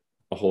is like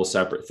a whole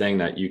separate thing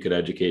that you could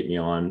educate me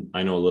on.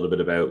 I know a little bit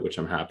about, which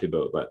I'm happy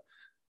about, but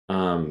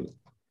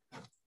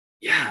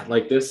yeah,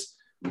 like this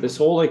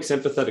whole like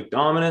sympathetic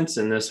dominance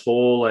and this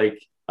whole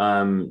like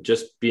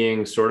just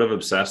being sort of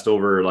obsessed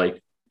over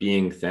like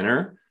being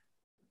thinner.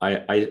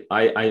 I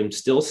am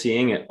still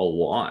seeing it a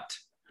lot.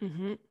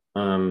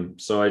 Mm-hmm.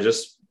 So I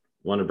just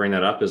want to bring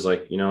that up as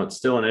like, you know, it's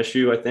still an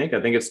issue. I think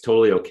it's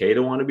totally okay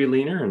to want to be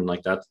leaner, and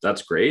like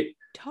that's great.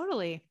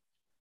 Totally.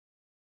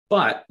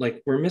 But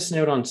like we're missing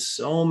out on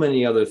so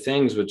many other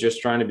things with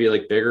just trying to be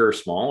like bigger or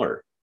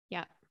smaller.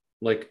 Yeah.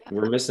 Like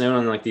we're missing out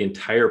on like the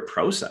entire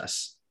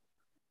process.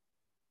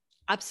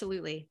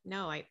 Absolutely.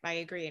 No, I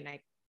agree. And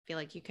I feel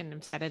like you couldn't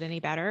have said it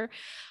any better.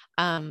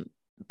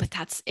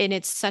 But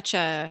it's such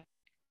a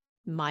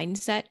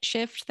mindset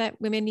shift that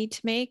women need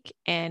to make.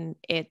 And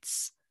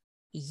it's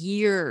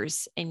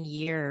years and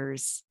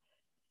years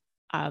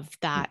of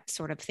that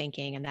sort of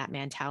thinking and that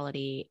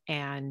mentality.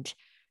 And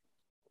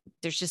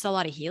there's just a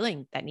lot of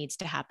healing that needs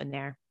to happen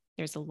there.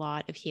 There's a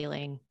lot of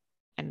healing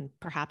and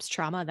perhaps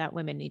trauma that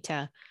women need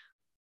to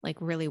like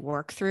really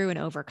work through and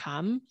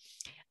overcome.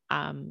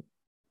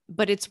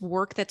 But it's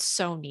work that's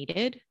so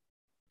needed.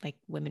 Like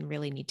women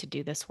really need to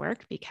do this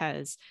work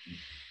because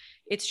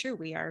it's true.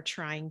 We are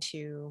trying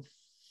to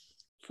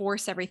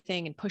force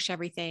everything and push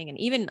everything. And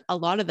even a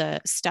lot of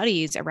the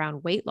studies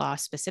around weight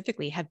loss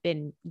specifically have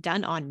been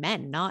done on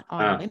men, not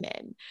on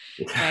women.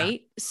 Yeah.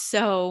 Right.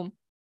 So,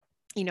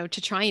 you know,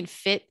 to try and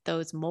fit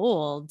those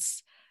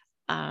molds,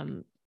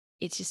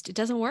 it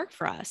doesn't work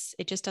for us.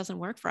 It just doesn't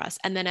work for us.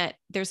 And then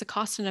there's a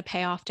cost and a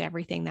payoff to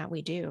everything that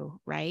we do.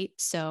 Right.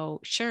 So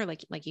sure.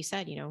 Like you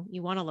said, you know,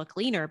 you want to look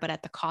leaner, but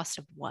at the cost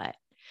of what?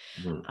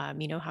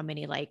 Mm-hmm. You know, how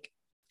many like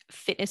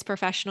fitness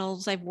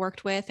professionals I've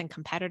worked with and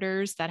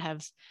competitors that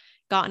have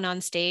gotten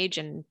on stage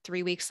and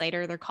 3 weeks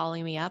later, they're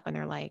calling me up and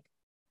they're like,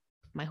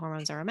 my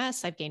hormones are a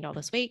mess. I've gained all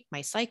this weight.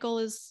 My cycle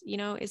is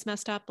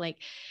messed up. Like,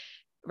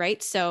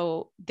 right.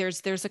 So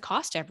there's a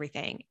cost to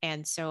everything.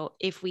 And so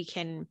if we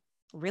can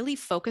really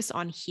focus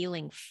on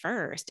healing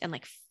first and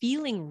like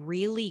feeling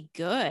really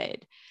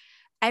good,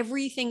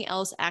 everything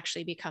else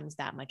actually becomes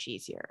that much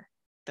easier.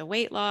 The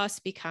weight loss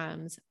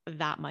becomes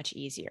that much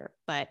easier,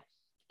 but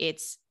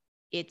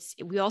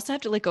we also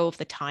have to let go of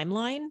the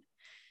timeline.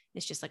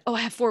 It's just like, oh,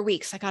 I have 4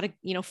 weeks. I got to,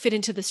 you know, fit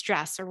into the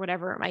stress or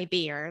whatever it might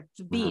be, or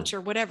the beach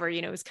or whatever,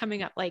 you know, is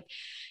coming up. Like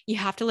you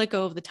have to let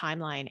go of the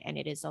timeline, and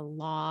it is a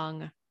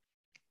long-term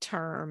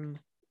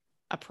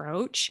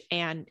approach,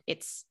 and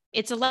it's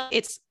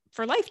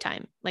for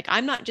lifetime. Like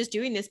I'm not just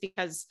doing this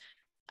because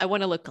I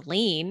want to look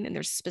lean and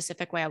there's a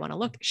specific way I want to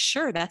look.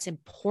 Sure. That's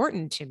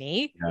important to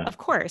me. Yeah. Of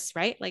course.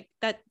 Right. Like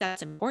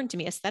that's important to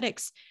me.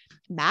 Aesthetics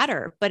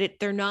matter, but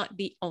they're not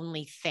the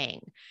only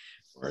thing.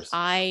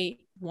 I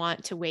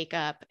want to wake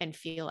up and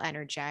feel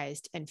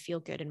energized and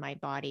feel good in my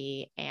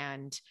body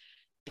and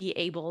be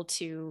able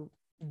to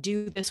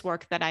do this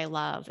work that I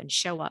love and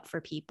show up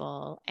for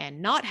people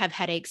and not have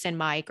headaches and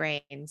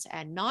migraines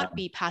and not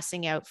be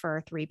passing out for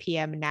a 3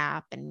 p.m.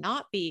 nap and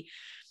not be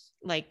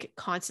like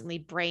constantly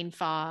brain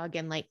fog.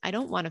 And like, I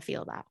don't want to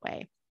feel that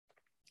way.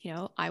 You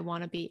know, I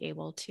want to be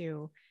able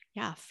to,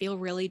 feel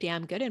really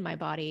damn good in my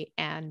body.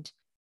 And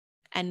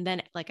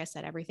then, like I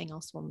said, everything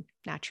else will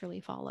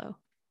naturally follow.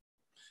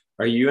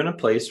 Are you in a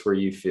place where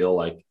you feel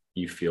like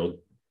you feel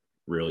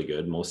really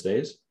good most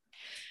days?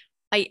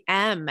 I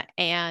am.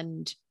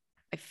 And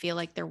I feel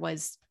like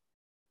there's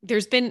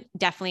been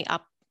definitely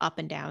up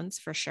and downs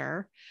for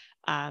sure.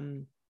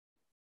 And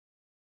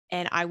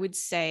I would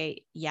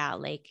say,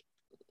 I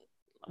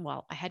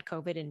had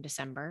COVID in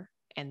December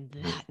and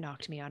that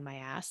knocked me on my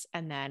ass.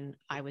 And then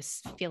I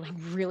was feeling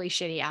really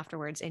shitty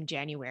afterwards in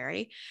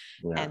January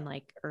and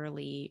like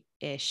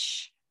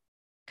early-ish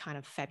kind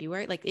of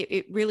February. Like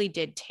it really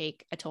did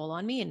take a toll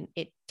on me, and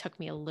it took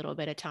me a little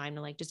bit of time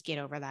to like just get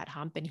over that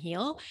hump and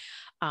heal.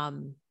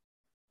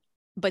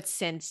 But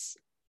since,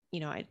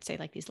 I'd say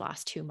like these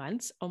last 2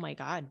 months, oh my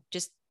God,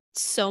 just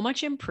so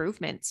much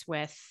improvements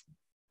with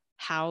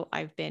how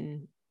I've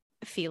been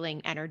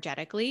feeling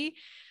energetically.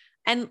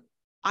 And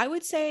I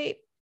would say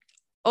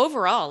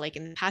overall, like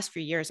in the past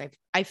few years,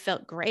 I've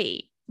felt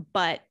great,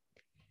 but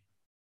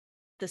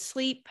the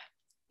sleep,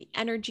 the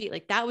energy,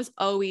 like that was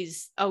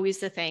always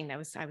the thing that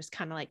I was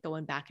kind of like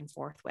going back and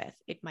forth with.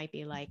 It might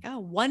be like, oh,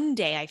 one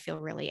day I feel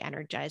really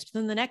energized, but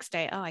then the next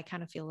day, oh, I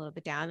kind of feel a little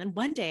bit down. And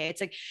one day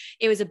it's like,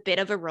 it was a bit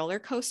of a roller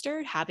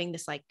coaster having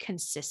this like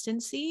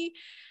consistency.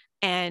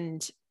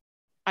 And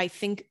I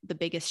think the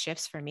biggest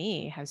shifts for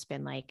me has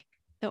been like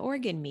the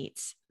organ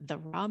meats, the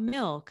raw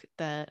milk,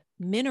 the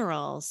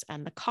minerals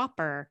and the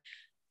copper,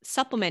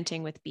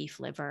 supplementing with beef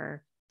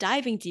liver,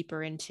 diving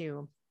deeper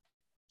into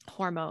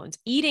hormones,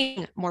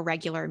 eating more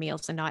regular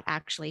meals and not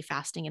actually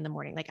fasting in the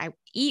morning. Like I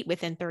eat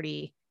within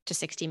 30 to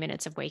 60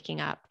 minutes of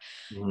waking up,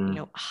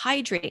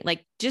 hydrating,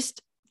 like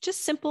just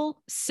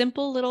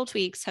simple little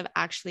tweaks have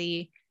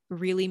actually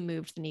really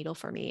moved the needle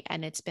for me.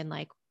 And it's been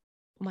like,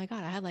 oh my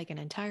God, I had like an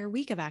entire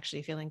week of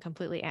actually feeling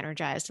completely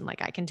energized and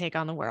like I can take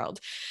on the world.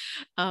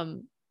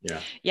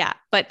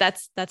 But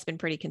that's been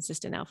pretty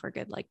consistent now for a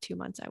good like 2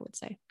 months, I would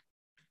say.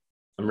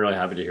 I'm really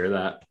happy to hear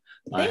that.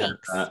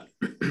 Thanks.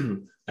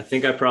 I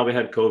think I probably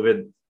had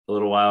COVID a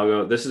little while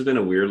ago. This has been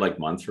a weird like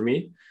month for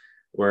me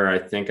where I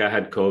think I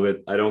had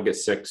COVID. I don't get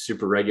sick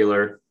super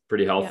regular,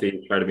 pretty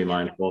healthy, try to be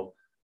mindful.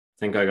 I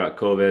think I got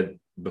COVID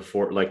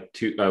before like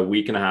a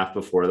week and a half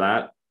before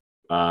that.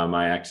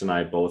 My ex and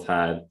I both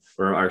had,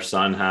 or our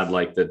son had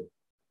like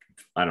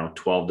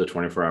 12 to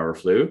 24 hour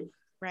flu.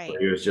 Right.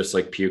 He was just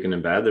like puking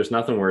in bed. There's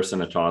nothing worse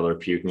than a toddler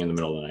puking in the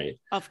middle of the night.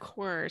 Of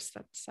course,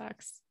 that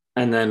sucks.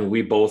 And then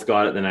we both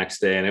got it the next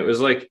day. And it was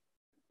like,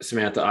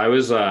 Samantha, I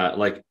was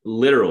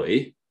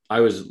literally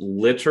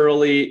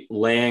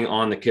laying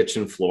on the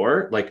kitchen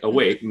floor, like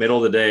awake, middle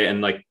of the day,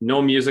 and like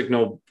no music,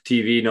 no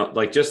TV, no,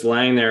 like just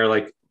laying there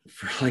like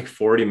for like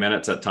 40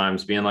 minutes at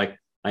times being like,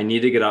 I need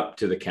to get up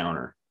to the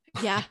counter.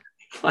 Yeah.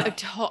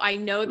 I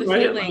know the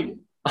right? feeling.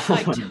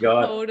 Like, oh my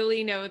God.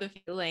 Totally know the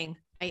feeling.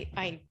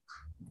 I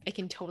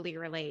can totally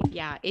relate.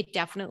 Yeah. It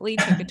definitely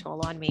took a toll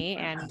on me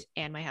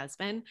and my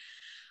husband.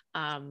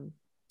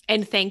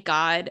 And thank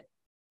God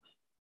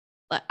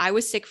I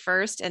was sick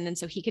first, and then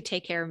so he could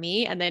take care of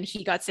me, and then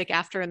he got sick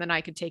after, and then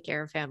I could take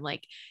care of him.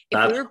 Like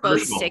if we were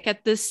both sick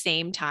at the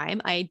same time,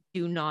 I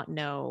do not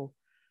know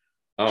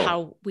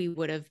how we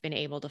would have been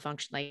able to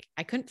function. Like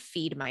I couldn't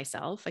feed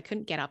myself. I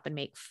couldn't get up and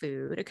make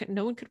food.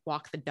 No one could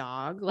walk the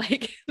dog.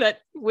 Like that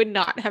would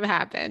not have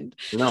happened.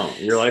 No,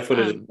 your life would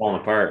have just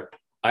fallen apart.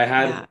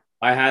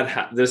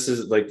 This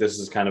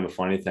is kind of a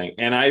funny thing.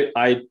 And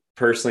I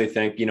personally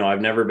think,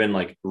 I've never been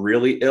like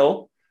really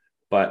ill,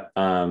 but,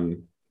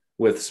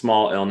 with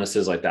small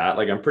illnesses like that,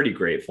 like I'm pretty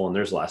grateful, and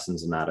there's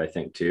lessons in that, I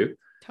think too.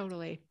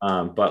 Totally.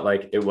 But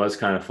like, it was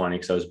kind of funny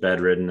because I was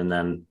bedridden, and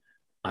then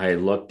I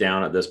looked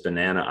down at this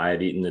banana I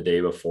had eaten the day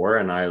before,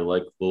 and I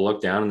like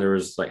looked down and there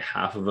was like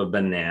half of a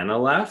banana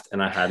left,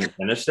 and I hadn't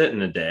finished it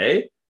in a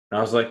day. And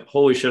I was like,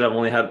 holy shit, I've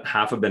only had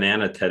half a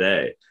banana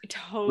today.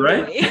 Totally.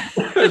 Right?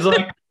 It's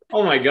like,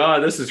 oh my God,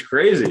 this is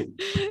crazy.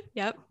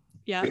 Yep.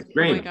 Oh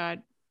my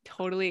God.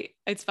 Totally.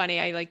 It's funny.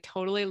 I like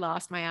totally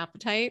lost my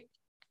appetite.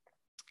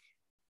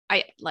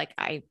 I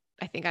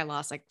think I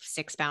lost like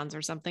 6 pounds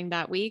or something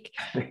that week.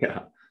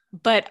 Yeah.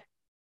 But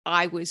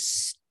I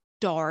was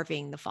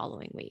starving the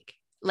following week.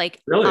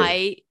 Like really?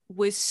 I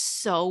was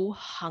so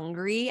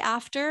hungry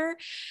after.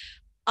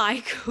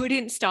 I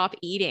couldn't stop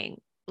eating.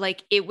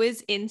 Like it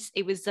was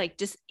like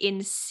just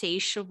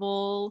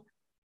insatiable.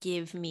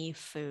 Give me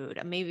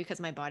food. Maybe because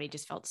my body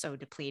just felt so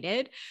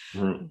depleted.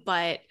 Mm-hmm.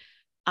 But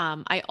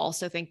I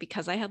also think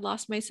because I had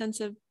lost my sense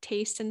of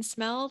taste and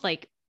smell,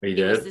 like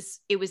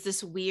it was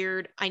this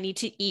weird, I need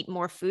to eat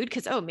more food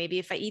because, maybe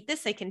if I eat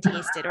this, I can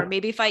taste it. Or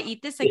maybe if I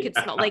eat this, I could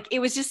smell. Like it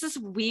was just this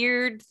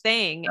weird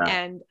thing. Yeah.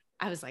 And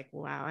I was like,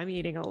 wow, I'm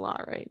eating a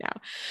lot right now.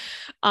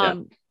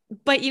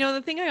 But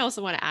the thing I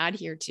also want to add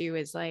here too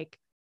is like,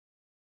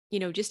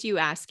 just you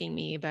asking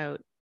me about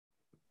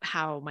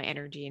how my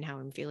energy and how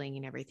I'm feeling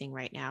and everything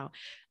right now.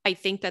 I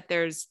think that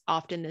there's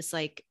often this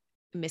like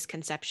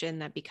misconception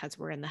that because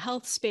we're in the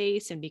health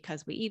space and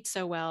because we eat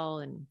so well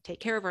and take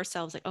care of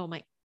ourselves,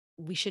 like,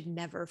 we should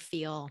never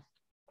feel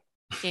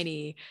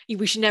we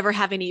should never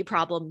have any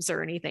problems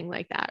or anything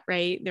like that.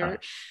 Right.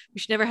 We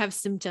should never have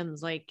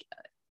symptoms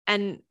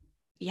and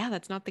yeah,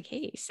 that's not the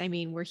case. I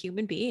mean, we're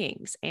human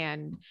beings.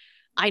 And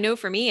I know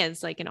for me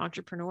as like an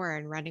entrepreneur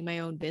and running my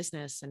own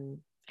business and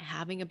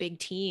having a big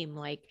team,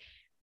 like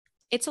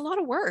it's a lot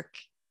of work.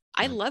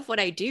 I love what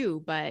I do,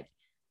 but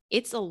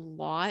it's a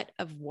lot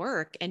of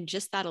work, and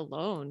just that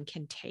alone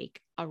can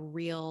take a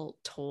real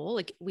toll.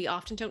 Like, we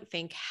often don't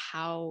think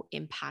how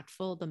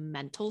impactful the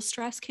mental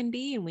stress can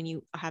be. And when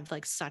you have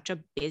like such a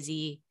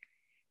busy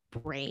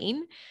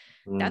brain,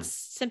 that's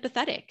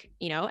sympathetic,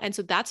 and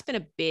so that's been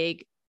a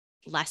big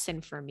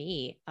lesson for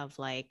me of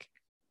like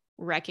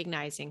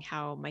recognizing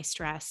how my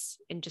stress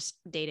and just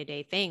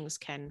day-to-day things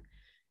can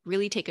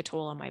really take a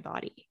toll on my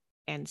body.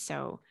 And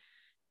so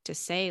to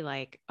say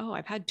like, oh,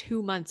 I've had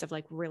 2 months of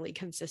like really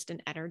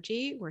consistent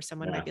energy, where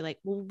someone might be like,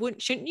 well,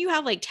 shouldn't you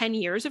have like 10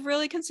 years of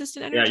really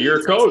consistent energy? Yeah,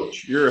 you're a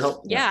coach. You're a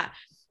help. Yeah.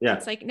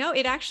 It's like, no,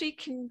 it actually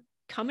can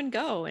come and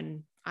go.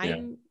 And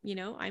I'm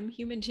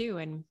human too.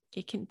 And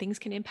things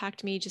can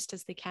impact me just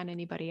as they can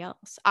anybody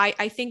else.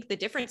 I think the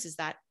difference is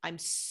that I'm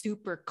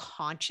super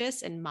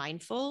conscious and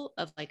mindful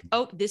of like,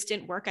 oh, this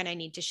didn't work and I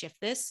need to shift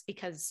this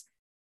because,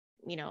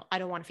 I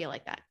don't want to feel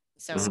like that.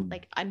 So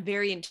like, I'm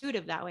very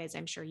intuitive that way, as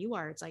I'm sure you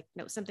are. It's like,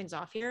 no, something's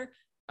off here.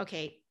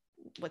 Okay.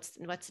 What's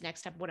the next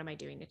step? What am I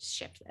doing to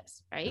shift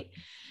this? Right.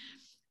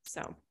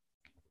 So.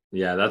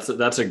 Yeah,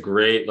 that's a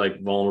great,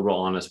 like, vulnerable,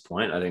 honest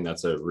point. I think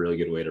that's a really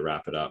good way to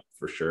wrap it up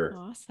for sure.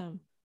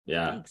 Awesome.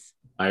 Yeah. Thanks.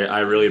 I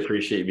really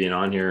appreciate you being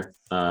on here.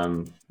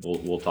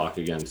 We'll talk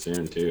again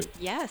soon too.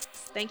 Yes.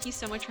 Thank you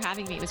so much for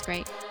having me. It was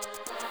great.